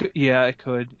 It could, yeah, it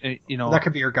could. that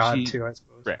could be her god she- too, I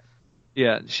suppose. Right.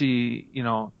 Yeah, she,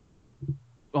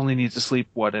 only needs to sleep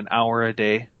an hour a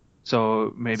day.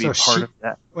 So maybe So part she- of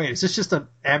that. Wait, is this just an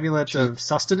amulet of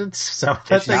sustenance? So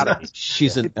that thing gotta does?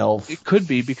 She's an elf. It could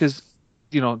be because,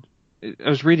 I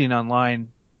was reading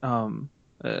online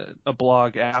a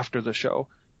blog after the show,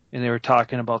 and they were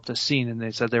talking about the scene, and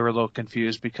they said they were a little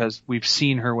confused because we've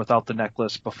seen her without the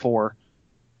necklace before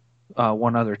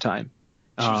one other time.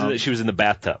 She was in the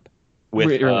bathtub with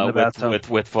Right, in the bathtub.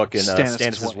 with fucking Stannis'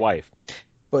 Stannis' wife.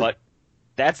 But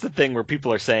that's the thing where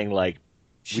people are saying like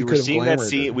She we were could have seeing that glamored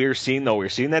scene. her. We were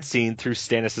seeing that scene through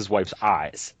Stannis' wife's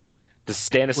eyes. The Was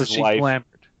Stannis' she wife. glamored?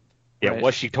 Yeah, Right.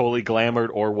 was she totally glamored,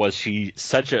 or was she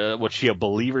such a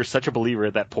believer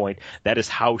at that point? That is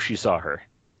how she saw her.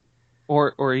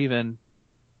 Or even,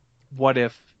 what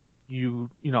if you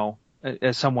know,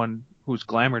 as someone who's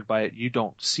glamored by it, you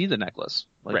don't see the necklace.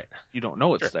 Like, Right. You don't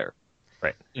know it's Sure. there.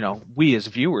 Right. You know, we as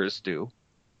viewers do,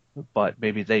 but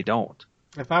maybe they don't.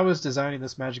 If I was designing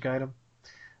this magic item,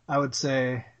 I would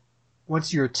say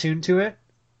once you're attuned to it,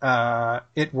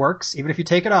 it works even if you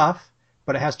take it off,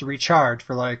 but it has to recharge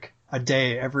for like a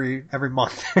day every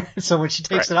month. So when she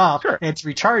takes Right. it off Sure. and it's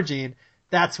recharging,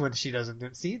 that's when she doesn't do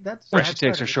it. See, that's Or she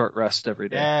takes her short rest every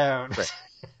day. Yeah.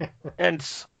 Right. And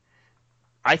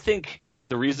I think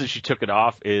the reason she took it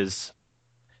off is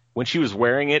when she was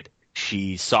wearing it,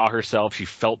 she saw herself. She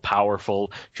felt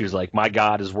powerful. She was like, my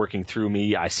God is working through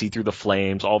me. I see through the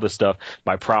flames, all this stuff.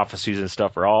 My prophecies and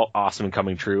stuff are all awesome and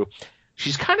coming true.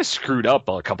 She's kind of screwed up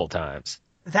a couple times.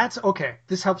 That's okay.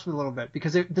 This helps me a little bit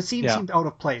because the scene Yeah. seemed out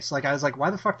of place. Like I was like,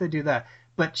 why the fuck did they do that?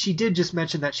 But she did just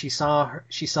mention that she saw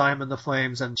him in the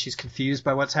flames and she's confused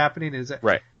by what's happening. Is it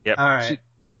Right. Yep. all right?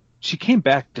 She came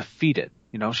back defeated.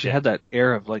 You know, she Yeah. had that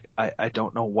air of like, I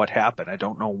don't know what happened. I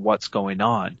don't know what's going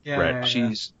on. Yeah, Right. yeah, yeah.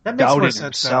 She's That makes more doubting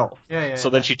sense. herself. Now. Yeah, yeah. So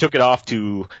then she took it off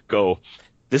to go,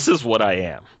 this is what I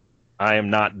am. I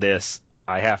am not this.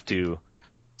 I have to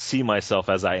see myself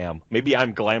as I am. Maybe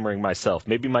I'm glamoring myself.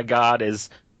 Maybe my God is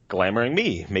glamoring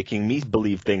me, making me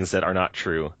believe things that are not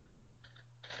true.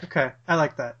 Okay, I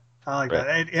like that. I like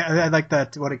Right. that. I like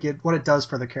that. What it does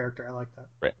for the character. I like that.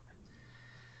 Right.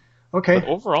 Okay. But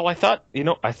overall, I thought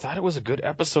it was a good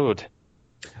episode.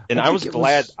 And I I was think it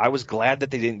glad was- I was glad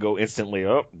that they didn't go instantly,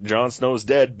 oh, Jon Snow's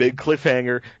dead, big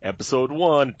cliffhanger, episode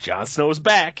 1, Jon Snow's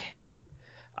back.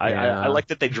 I Yeah. like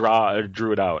that they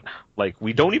drew it out. Like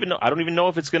we don't even know. I don't even know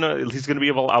if he's gonna be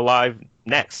alive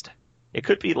next. It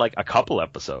could be like a couple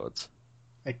episodes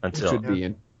until.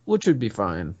 Which would be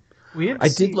fine. We didn't I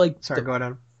see- did like Sorry, the- go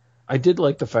ahead. I did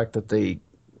like the fact that they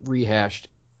rehashed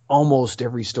almost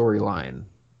every storyline.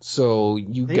 So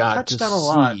you They got touched to on a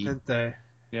lot, see didn't they?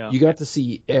 Yeah. you got to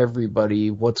see everybody,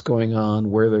 what's going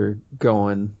on, where they're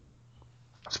going.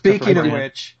 Speaking of Right.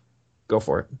 which, Go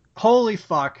for it. holy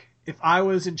fuck! If I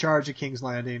was in charge of King's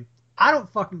Landing, I don't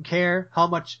fucking care how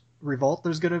much revolt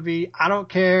there's gonna be. I don't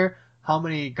care how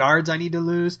many guards I need to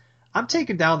lose. I'm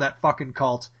taking down that fucking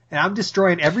cult, and I'm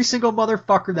destroying every single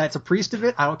motherfucker that's a priest of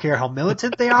it. I don't care how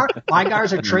militant they are. My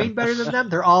guards are trained better than them.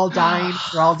 They're all dying.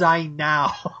 They're all dying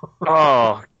now.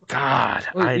 Oh God,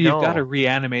 Well, I you've know. got a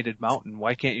reanimated mountain.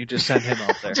 Why can't you just send him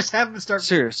out there? Just have them start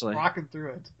Seriously. walking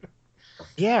through it.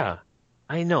 Yeah,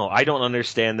 I know. I don't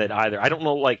understand that either. I don't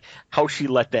know like how she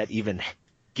let that even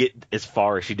get as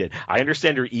far as she did. I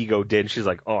understand her ego did. She's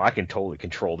like, oh, I can totally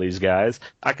control these guys.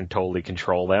 I can totally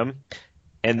control them.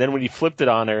 And then when you flipped it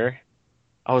on her,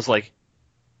 I was like,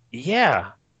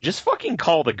 yeah, just fucking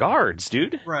call the guards,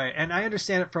 dude. Right, and I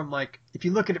understand it from like if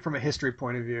you look at it from a history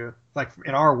point of view, like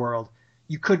in our world,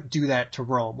 you couldn't do that to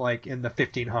Rome, like in the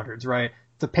 1500s, right?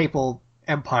 The papal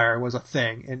empire was a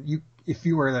thing, and if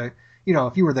you were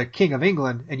the king of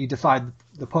England and you defied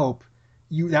the Pope,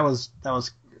 that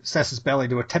was Cessus Belli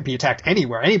to be attacked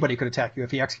anywhere. Anybody could attack you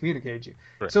if he excommunicated you.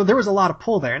 Right. So there was a lot of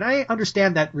pull there, and I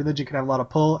understand that religion can have a lot of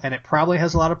pull, and it probably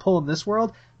has a lot of pull in this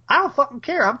world. I don't fucking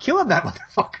care. I'm killing that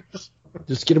motherfucker.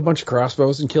 Just get a bunch of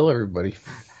crossbows and kill everybody.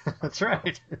 That's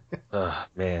right. Oh,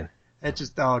 man. It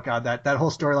just, oh god, that whole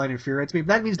storyline infuriates me. But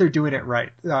that means they're doing it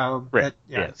right. Right.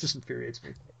 Yeah. It just infuriates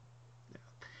me. Yeah.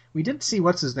 We didn't see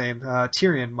what's his name,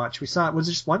 Tyrion much. We saw was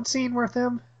there just one scene worth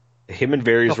him? Him and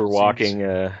Varys Couple were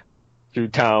walking through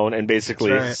town and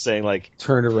basically That's right. saying like,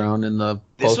 Turned around and the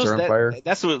this boats was are on fire.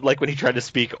 that's what, like when he tried to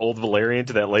speak Old Valerian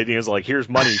to that lady. He was like, "Here's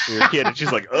money for your kid," and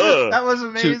she's like, "Ugh." That was To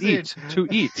amazing.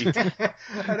 eat.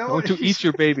 I don't Go want to eat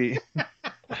your baby.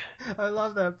 I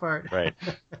love that part. Right.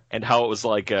 And how it was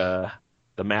like the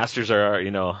masters are,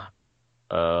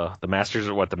 the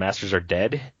masters are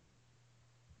dead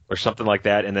or something like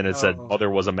that, and then it said Oh. mother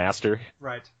was a master.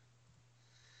 Right.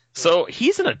 So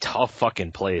he's in a tough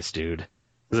fucking place, dude.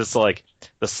 Because it's like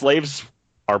the slaves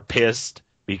are pissed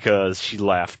because she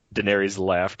left, Daenerys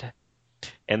left,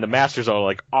 and the masters are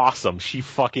like, awesome, she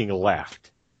fucking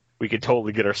left. We could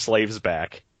totally get our slaves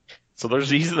back. So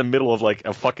he's in the middle of like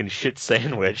a fucking shit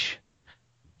sandwich.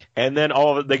 And then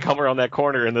they come around that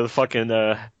corner and the fucking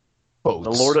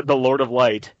Boats. the Lord of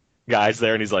Light guy's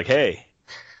there, and he's like, "Hey,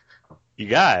 you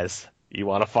guys, you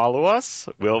want to follow us?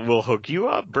 We'll hook you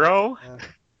up, bro."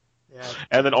 Yeah.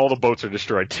 And then all the boats are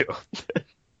destroyed too.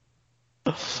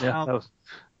 Yeah,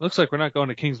 looks like we're not going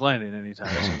to King's Landing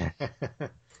anytime soon.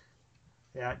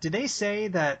 Yeah. Did they say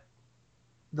that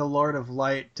the Lord of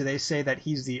Light? Do they say that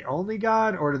he's the only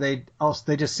god, or do they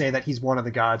just say that he's one of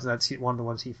the gods and that's one of the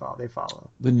ones they follow?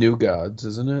 The new gods,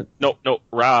 isn't it? No.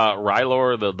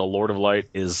 Rylor, the Lord of Light,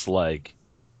 is like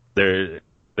there's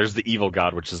the evil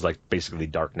god, which is like basically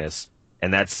darkness,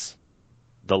 and that's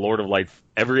the Lord of Light.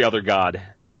 Every other god,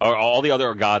 or all the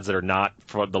other gods that are not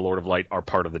for the Lord of Light, are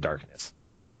part of the darkness.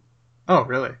 Oh,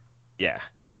 really? Yeah,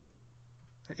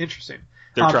 Interesting.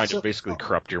 they're trying to basically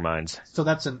corrupt your minds. So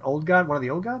that's an old god, one of the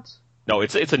old gods? No,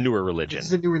 it's a newer religion.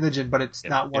 It's a new religion, but it's Yeah,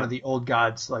 not one yeah. of the old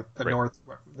gods like the Right.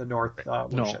 North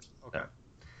worship. Okay.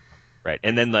 Right,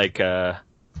 and then like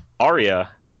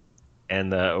Arya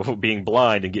and being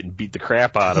blind and getting beat the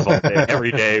crap out of all day,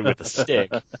 every day with a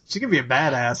stick. She's gonna be a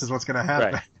badass, is what's gonna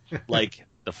happen. Right. Like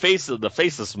the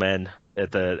faceless men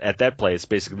at that place,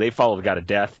 basically they follow the god of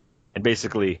death, and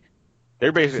basically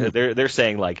they're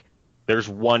saying like there's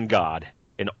one god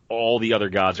and all the other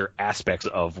gods are aspects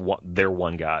of their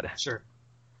one god. Sure.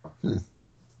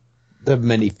 They have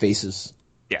many faces.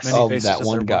 Yes. Many Of faces that as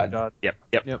one their god.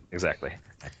 Yep. Exactly.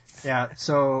 Yeah.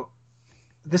 So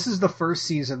this is the first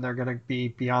season they're gonna be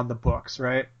beyond the books,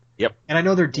 right? Yep. And I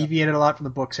know they're deviated a lot from the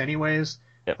books, anyways.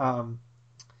 Yep. I'm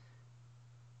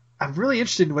really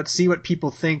interested in see what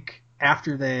people think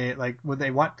after they when they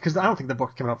want, because I don't think the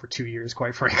book's coming out for 2 years,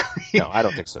 quite frankly. No, I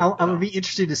don't think so. I would be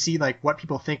interested to see what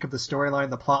people think of the storyline,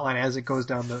 the plot line as it goes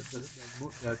down the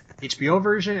HBO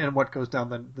version and what goes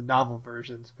down the novel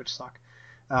versions, which suck.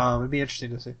 It'd be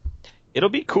interesting to see. It'll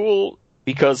be cool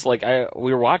because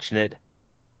we were watching it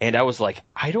and I was like,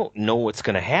 I don't know what's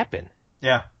gonna happen.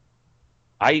 Yeah.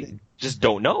 I just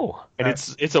don't know, and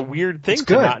Right. it's a weird thing It's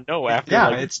to good. not know after.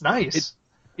 Yeah, it's nice.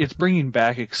 It's bringing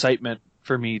back excitement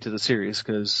for me to the series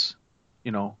because,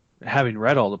 having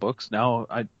read all the books, now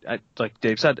I like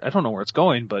Dave said, I don't know where it's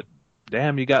going, but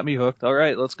damn, you got me hooked. All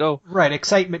right, let's go. Right.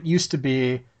 Excitement used to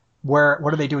be what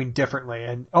are they doing differently?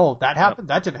 And that happened.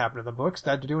 That didn't happen in the books.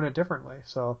 They're doing it differently.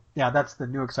 So yeah, that's the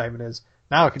new excitement is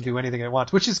now it can do anything it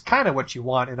wants, which is kind of what you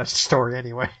want in a story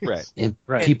anyway. right. And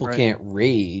Right, people right. can't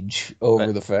rage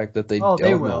over the fact that they Oh,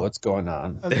 they don't will. know what's going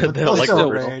on. They'll like still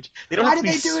the- rage. They don't Why have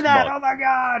did to they be do that? smug. Oh my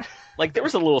god! Like there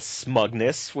was a little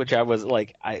smugness, which I was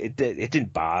like, it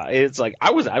didn't bother. It's like I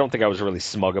don't think I was really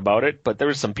smug about it, but there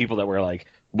were some people that were like,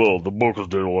 well, the book is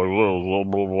doing like blah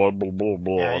blah blah blah blah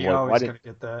blah. Yeah, I'm you're like, why always did- gonna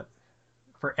get that.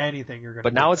 For anything, you're gonna.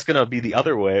 But get now that. it's gonna be the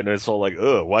other way, and it's all like,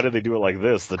 ugh, why did they do it like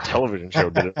this? The television show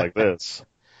did it like this,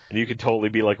 and you could totally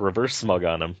be like reverse smug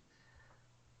on them.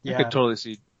 Yeah. I could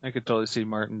totally see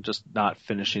Martin just not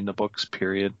finishing the books.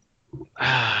 Period.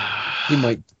 He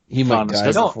might Honest.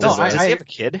 die No, before no, that. Does he have a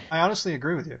kid? I honestly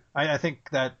agree with you. I think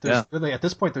that there's really at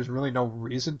this point there's really no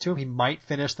reason to. He might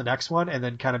finish the next one and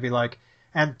then kind of be like,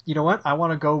 and you know what? I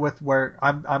want to go with where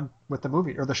I'm with the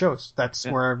movie or the shows. That's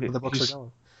where the books are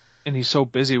going. And he's so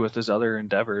busy with his other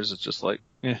endeavors. It's just like,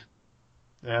 Yeah,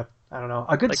 I don't know.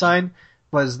 A good sign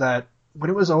was that when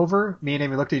it was over, me and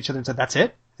Amy looked at each other and said, "That's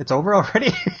it? It's over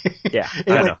already?" Yeah, It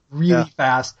I went know. really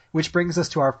fast, which brings us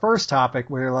to our first topic.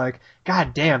 Where you're like,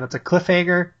 God damn, that's a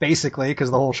cliffhanger, basically, because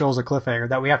the whole show's a cliffhanger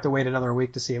that we have to wait another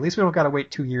week to see. At least we don't got to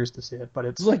wait 2 years to see it. But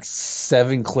It's like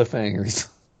 7 cliffhangers.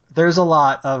 there's a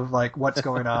lot of what's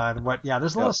going on.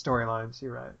 There's a lot of storylines.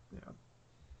 You're right. Yeah,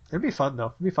 it'd be fun though.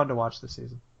 It'd be fun to watch this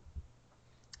season.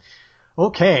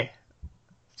 Okay,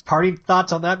 parting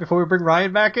thoughts on that before we bring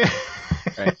Ryan back in.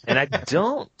 Right. And I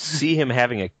don't see him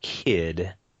having a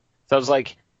kid. So I was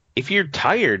like, if you're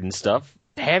tired and stuff,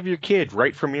 have your kid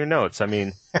right from your notes. I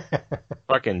mean,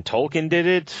 fucking Tolkien did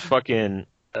it. Fucking.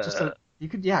 You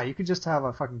could just have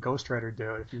a fucking ghostwriter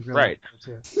do it if you really Right.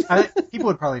 wanted to. I think people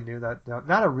would probably knew that though.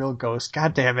 Not a real ghost.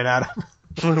 God damn it, Adam.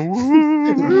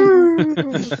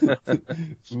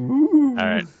 All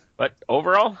right. But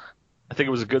overall, I think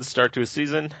it was a good start to a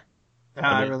season.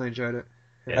 I really enjoyed it.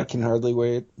 I can hardly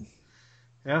wait.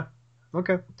 Yeah.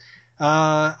 Okay.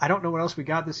 I don't know what else we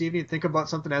got this evening. Think about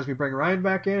something as we bring Ryan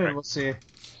back in, and we'll see.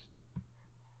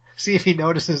 See if he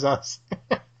notices us.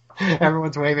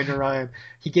 Everyone's waving to Ryan.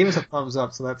 He gave us a thumbs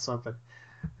up, so that's something.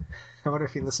 I wonder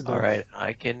if he listened to All us. right,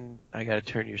 I gotta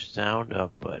turn your sound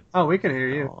up, but Oh, we can hear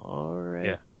you. all right.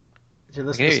 Yeah. Did you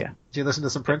listen? I To hear some, did you listen to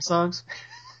some Prince songs?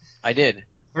 I did. I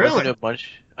Really? listened to a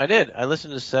bunch. I did. I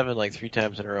listened to 7 like 3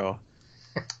 times in a row.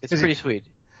 It's Is it- pretty sweet.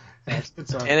 Good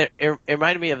song. And it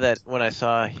reminded me of that when I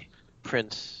saw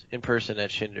Prince in person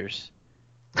at Schindler's.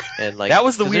 And like That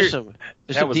was the 'cause weird- There's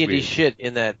that some was D&D weird. shit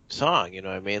in that song, you know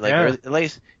what I mean? Like Yeah. or at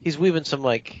least he's weaving some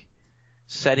like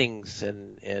settings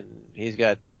and he's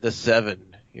got the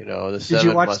 7, you know, the 7. Did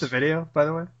you watch must- the video, by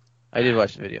the way? I did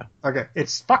watch the video. Okay.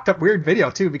 It's fucked up weird video,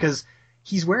 too, because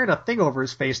he's wearing a thing over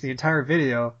his face the entire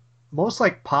video, most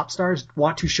like pop stars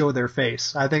want to show their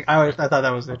face. I thought that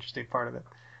was an interesting part of it.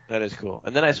 That is cool.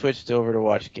 And then I switched over to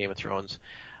watch Game of Thrones.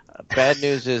 Bad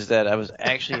news is that I was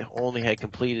actually only had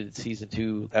completed season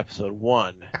 2, episode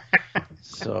 1.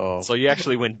 So So you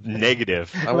actually went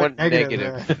negative. I went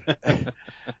negative.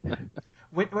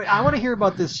 Wait, I want to hear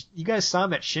about this. You guys saw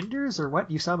him at Shinders or what?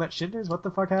 You saw him at Shinders? What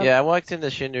the fuck happened? Yeah, I walked into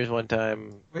Shinders one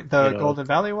time. Wait, the you know. Golden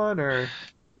Valley one or?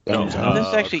 No, This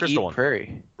is actually Crystal Eden one.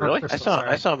 Prairie. Really? Crystal,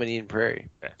 I saw him in Eden Prairie.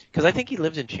 Okay. Because I think he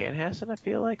lives in Chanhassen, I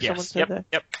feel like. Someone said that.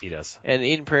 Yep, he does. And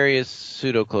Eden Prairie is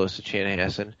pseudo close to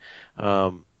Chanhassen.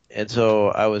 And so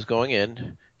I was going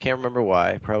in, can't remember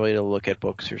why, probably to look at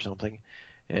books or something.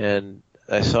 And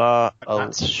I saw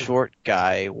a short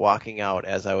guy walking out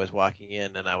as I was walking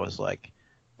in, and I was like,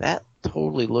 that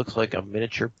totally looks like a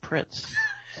miniature Prince.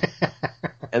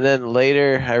 And then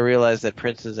later I realized that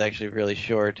Prince is actually really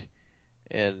short,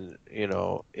 and, you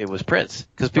know, it was Prince.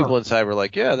 Because people inside were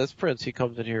like, yeah, that's Prince. He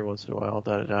comes in here once in a while,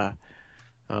 da-da-da.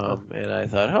 And I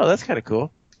thought, oh, that's kind of cool.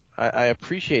 I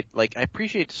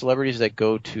appreciate celebrities that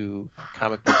go to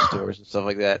comic book stores and stuff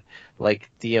like that,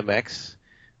 like DMX.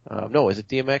 No, is it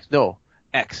DMX? No,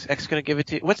 X. X gonna give it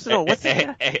to you. What's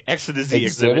the Exodus the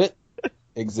exhibit.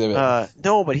 Exhibit.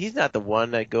 No, but he's not the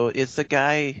one that goes. It's the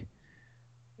guy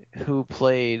who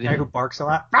played The guy who barks a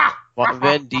lot.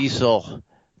 Vin Diesel.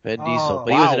 But he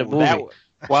was in a movie.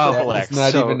 Wow, Triple X. X.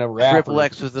 Not So, even a rapper. Triple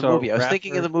X was the So, movie. I was rapper-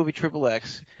 thinking of the movie Triple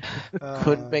X.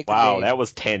 Couldn't make the Wow, name. that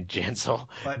was tangential.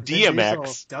 But Vin DMX.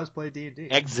 Diesel does play D&D.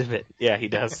 Exhibit. Yeah, he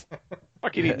does.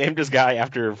 Fucking, he named his guy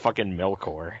after fucking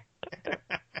Melkor.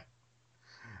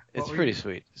 It's What were pretty you-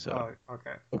 sweet. So Oh,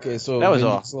 okay. Okay, so That was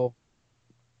Vin all. Diesel-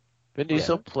 Vin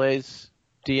Diesel plays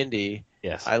D&D.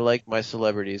 Yes. I like my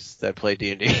celebrities that play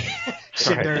D&D.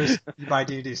 Shinders, you buy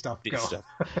D&D stuff. Go. Stuff.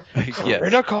 Yes.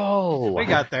 Critical. We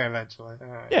got there eventually. All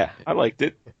right. Yeah, I liked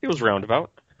it. It was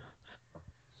roundabout.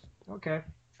 Okay.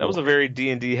 That was a very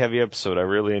D&D heavy episode. I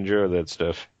really enjoyed that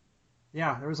stuff.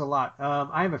 Yeah, there was a lot.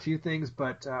 I have a few things,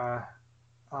 but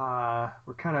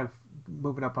we're kind of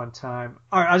moving up on time.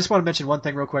 All right, I just want to mention one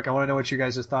thing real quick. I want to know what you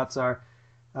guys' thoughts are.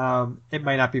 It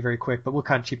might not be very quick, but we'll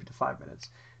kind of keep it to 5 minutes.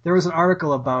 There was an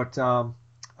article about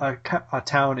a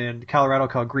town in Colorado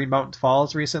called Green Mountain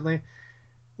Falls recently,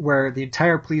 where the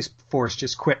entire police force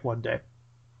just quit one day.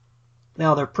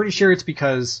 Now, they're pretty sure it's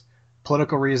because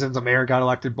political reasons, a mayor got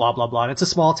elected, blah, blah, blah. And it's a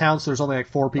small town, so there's only like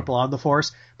 4 people on the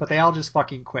force, but they all just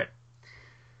fucking quit.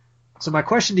 So my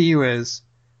question to you is,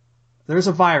 there's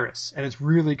a virus, and it's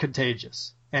really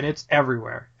contagious, and it's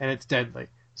everywhere, and it's deadly.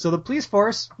 So the police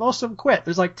force, most of them quit.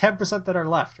 There's like 10% that are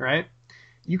left, right?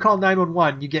 You call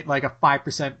 911, you get like a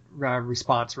 5%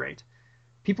 response rate.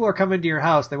 People are coming to your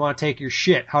house, they want to take your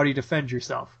shit. How do you defend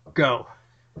yourself? Go.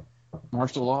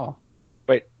 Martial law.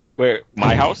 Wait, where?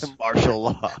 My house? Martial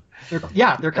law.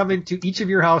 They're coming to each of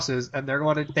your houses, and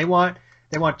they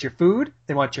want your food,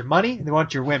 they want your money, and they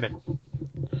want your women.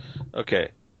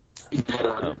 Okay.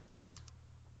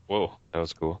 Whoa, that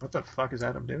was cool. What the fuck is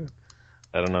Adam doing?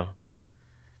 I don't know.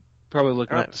 Probably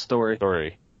looking Alright. up the story.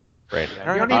 Sorry. Right. I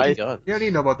don't You have don't any need- guns. You don't need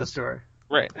to know about the story.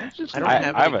 Right. I don't I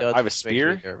have have any guns. I have a which makes me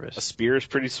spear. nervous. A spear is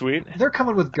pretty sweet. They're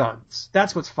coming with guns.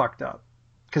 That's what's fucked up.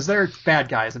 Because they're bad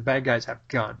guys, and bad guys have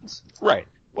guns. Right.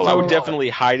 Well, I would So- definitely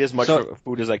hide as much So-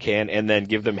 food as I can, and then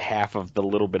give them half of the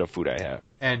little bit of food I have.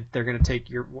 And they're going to take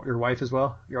your wife as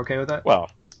well? You're okay with that? Well,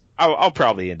 I'll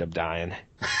probably end up dying,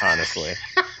 honestly.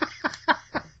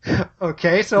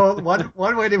 Okay, so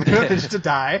one way to manage to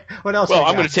die. What else? Well, you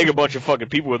I'm got? going to take a bunch of fucking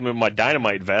people with me in my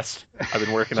dynamite vest I've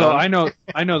been working So on.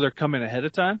 I know they're coming ahead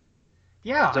of time.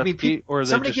 Yeah, Is that I mean, the key, or they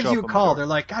somebody just gives show you a up on the call. door? They're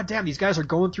like, God damn, these guys are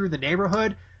going through the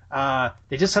neighborhood.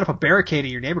 They just set up a barricade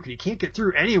in your neighborhood. You can't get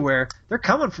through anywhere. They're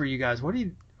coming for you guys. What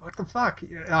the fuck?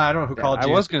 I don't know who called I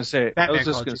you. was gonna say. Batman I was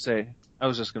just called gonna you. say. I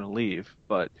was just gonna leave,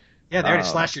 but Yeah, they already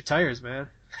Oh. slashed your tires, man.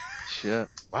 shit.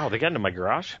 Wow, they got into my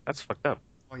garage? That's fucked up.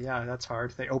 Oh yeah, that's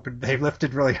hard. They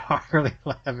lifted really hard, really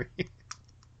heavy.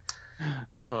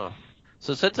 Huh.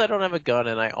 So since I don't have a gun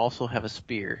and I also have a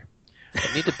spear,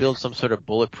 I need to build some sort of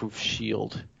bulletproof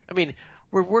shield. I mean,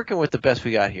 we're working with the best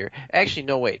we got here. Actually,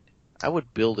 no, wait. I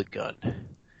would build a gun.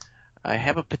 I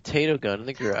have a potato gun in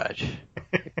the garage.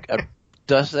 I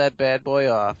dust that bad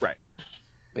boy off. Right.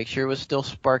 Make sure it was still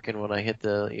sparking when I hit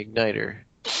the igniter.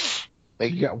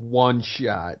 Make You got one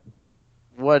shot.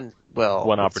 one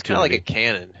One It's kind of like opportunity. a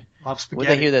cannon. Off When spaghetti.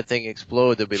 they hear that thing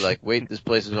explode, they'll be like, wait, this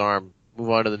place is armed. Move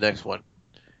on to the next one.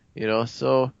 You know,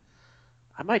 so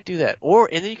I might do that.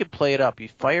 And then you can play it up. You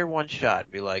fire one shot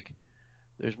and be like,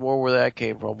 there's more where that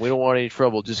came from. We don't want any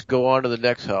trouble. Just go on to the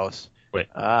next house. Wait.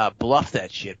 Bluff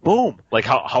that shit. Boom. Like,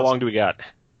 how long do we got?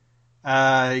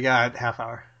 You got half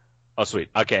hour. Oh, sweet.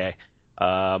 Okay.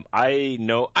 I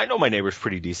know my neighbors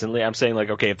pretty decently. I'm saying, like,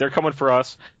 okay, if they're coming for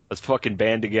us, let's fucking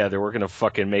band together. We're gonna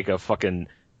fucking make a fucking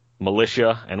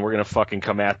militia, and we're gonna fucking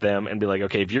come at them and be like,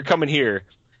 okay, if you're coming here,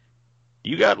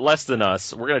 you got less than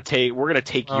us. We're gonna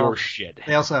take your shit.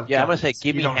 They also have Yeah, I'm gonna guns. say,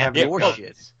 give You me don't half have your guns.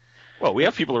 shit. Well, we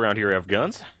have people around here who have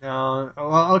guns. No,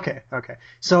 well, okay.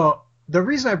 So the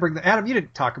reason I bring Adam, you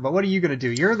didn't talk about what are you going to do?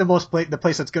 You're in the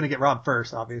place that's going to get robbed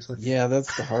first, obviously. Yeah,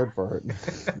 that's the hard part.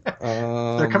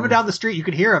 They're coming down the street. You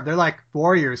can hear them. They're like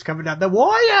warriors coming down. The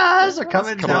warriors are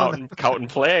coming Come down. out and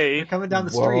play. They're coming down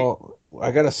the street. Well,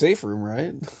 I got a safe room,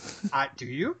 right? Do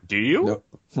you? Do you? No.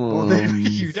 Well, then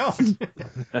you don't.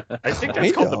 I think I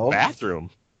that's called the know. bathroom,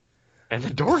 and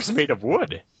the door's made of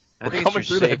wood. I We're think coming it's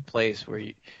your through safe that. place where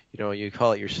you you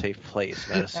call it your safe place,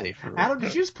 not a safe room. Adam,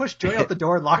 did you just push Joy out the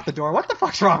door and lock the door? What the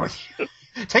fuck's wrong with you?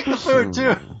 Take the food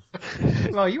too.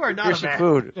 Well, you are not Here's a some man.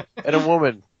 food and a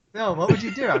woman. No, what would you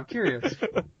do? I'm curious.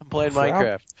 I'm playing Prob-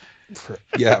 Minecraft.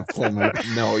 Yeah,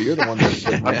 no, you're the one that's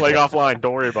I'm playing offline.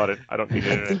 Don't worry about it. I don't need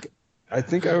it. I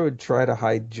think I would try to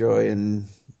hide Joy and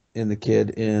the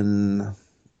kid in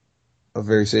a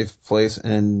very safe place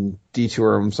and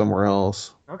detour him somewhere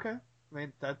else. Okay. I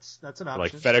mean, that's an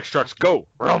Like option. FedEx trucks, go.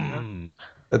 Rum.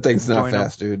 That thing's not Join 'em.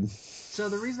 fast, dude. So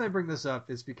the reason I bring this up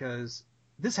is because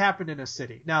this happened in a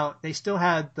city. Now, they still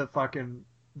had the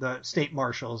state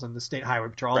marshals and the state highway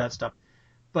patrol, all that stuff.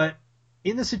 But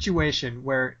in the situation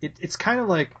where it's kind of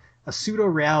like a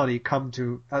pseudo-reality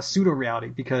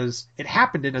because it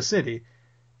happened in a city.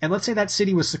 And let's say that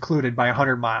city was secluded by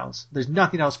 100 miles. There's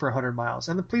nothing else for 100 miles.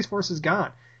 And the police force is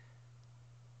gone.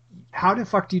 How the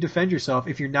fuck do you defend yourself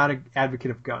if you're not an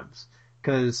advocate of guns?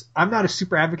 Because I'm not a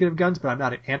super advocate of guns, but I'm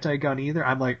not an anti-gun either.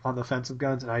 I'm like on the fence of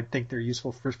guns, and I think they're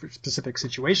useful for specific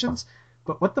situations.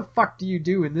 But what the fuck do you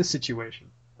do in this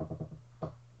situation?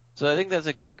 So I think that's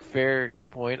a fair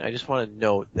point. I just want to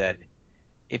note that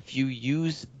if you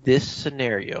use this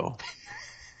scenario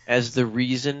as the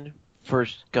reason for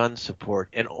gun support,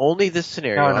 and only this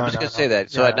scenario, I'm just going to say that,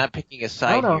 so I'm not picking a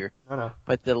side here, No.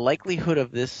 but the likelihood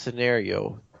of this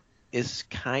scenario is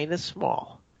kind of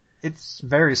small. It's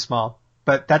very small,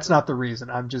 but that's not the reason.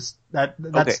 I'm just that's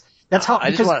Okay. that's how I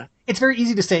just because wanna- it's very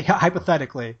easy to say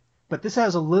hypothetically, but this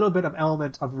has a little bit of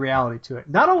element of reality to it.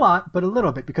 Not a lot, but a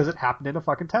little bit because it happened in a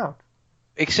fucking town.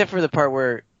 Except for the part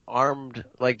where armed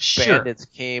Sure. bandits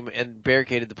came and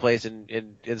barricaded the place and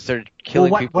started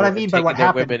killing people. What I mean and by taking what their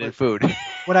happened women and was- food.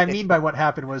 What I mean by what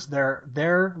happened was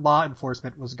their law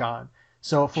enforcement was gone.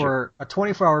 So for a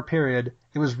 24-hour period,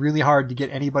 it was really hard to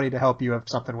get anybody to help you if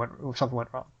something went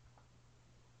wrong.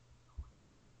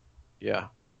 Yeah.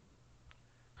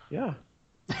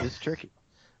 It's tricky.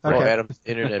 Okay. Oh, Adam's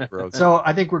internet broke. So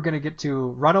I think we're going to get to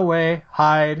run away,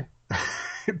 hide,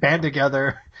 band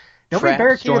together. Nobody Traps,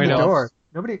 barricaded join the us. door.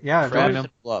 Nobody. Yeah. Traps Join and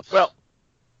them. bluffs. Well,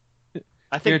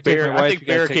 I think Here, take my wife, you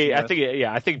guys take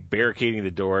I think barricading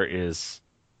the door is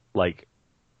like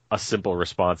a simple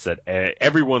response that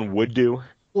everyone would do.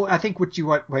 Well, I think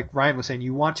like Ryan was saying,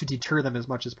 you want to deter them as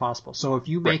much as possible. So if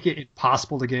you make it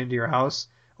impossible to get into your house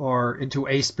or into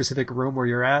a specific room where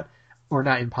you're at, or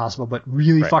not impossible, but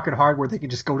really fucking hard where they can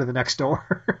just go to the next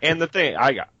door. And the thing,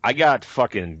 I got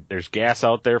fucking, there's gas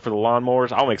out there for the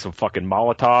lawnmowers. I'll make some fucking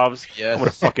Molotovs. Yes. I'm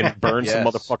gonna fucking burn some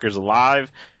Yes. motherfuckers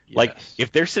alive. Like, Yes.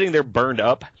 if they're sitting there burned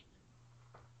up,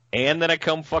 and then I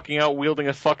come fucking out wielding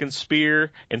a fucking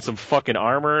spear and some fucking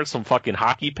armor, some fucking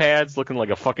hockey pads looking like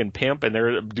a fucking pimp, and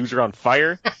their dudes are on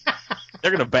fire,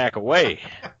 they're gonna back away.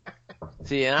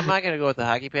 See, and I'm not going to go with the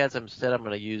hockey pads. Instead, I'm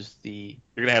going to use the...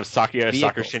 You're gonna have soccer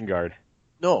Vehicle. shin guard.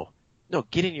 No,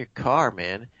 get in your car,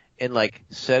 man, and,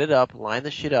 set it up, line the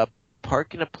shit up,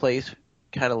 park in a place,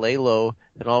 kind of lay low,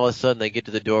 then all of a sudden they get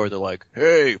to the door, they're like,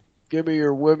 hey, give me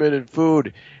your women and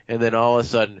food, and then all of a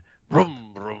sudden,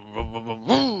 vroom, vroom, vroom, vroom,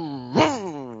 vroom,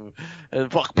 vroom,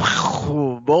 and fuck,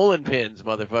 bowling pins,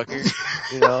 motherfucker,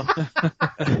 you know?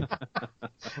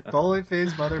 Bowling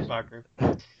phase, motherfucker.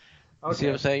 You see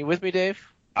what I'm saying? You with me, Dave?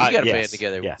 Uh, We got a yes, band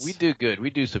together. yes. We do good. We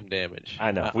do some damage.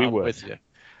 I know, we I'm would. with you.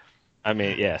 I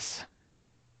mean, yes.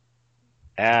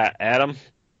 Adam?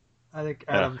 I think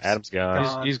Adam's Adam's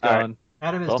gone. He's All right. gone.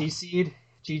 Adam is Well. DC'd.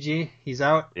 GG. He's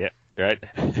out. Right?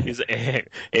 He's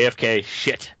AFK.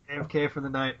 Shit. AFK for the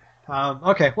night.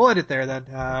 Okay, we'll end it there then.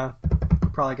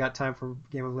 Probably got time for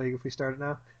Game of League if we start it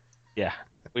now. Yeah,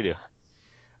 we do.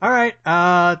 All right.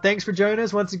 Thanks for joining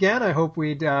us once again. I hope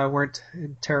we weren't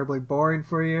terribly boring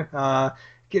for you.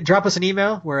 Drop us an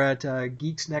email. We're at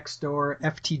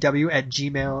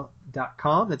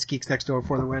geeksnextdoorftw@gmail.com. That's geeksnextdoor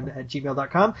for the win at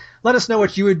gmail.com. Let us know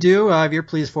what you would do if your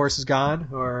police force is gone,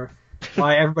 or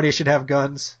why everybody should have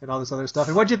guns and all this other stuff.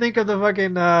 And what'd you think of the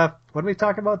fucking, what are we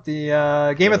talking about?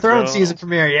 The Game of Thrones season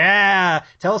premiere. Yeah!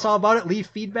 Tell us all about it. Leave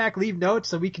feedback, leave notes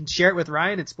so we can share it with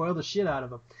Ryan and spoil the shit out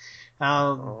of him.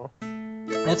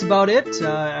 That's about it.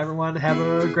 Everyone have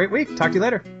a great week. Talk to you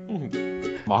later.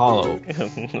 Mahalo.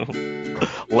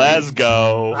 Let's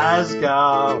go. Let's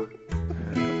go.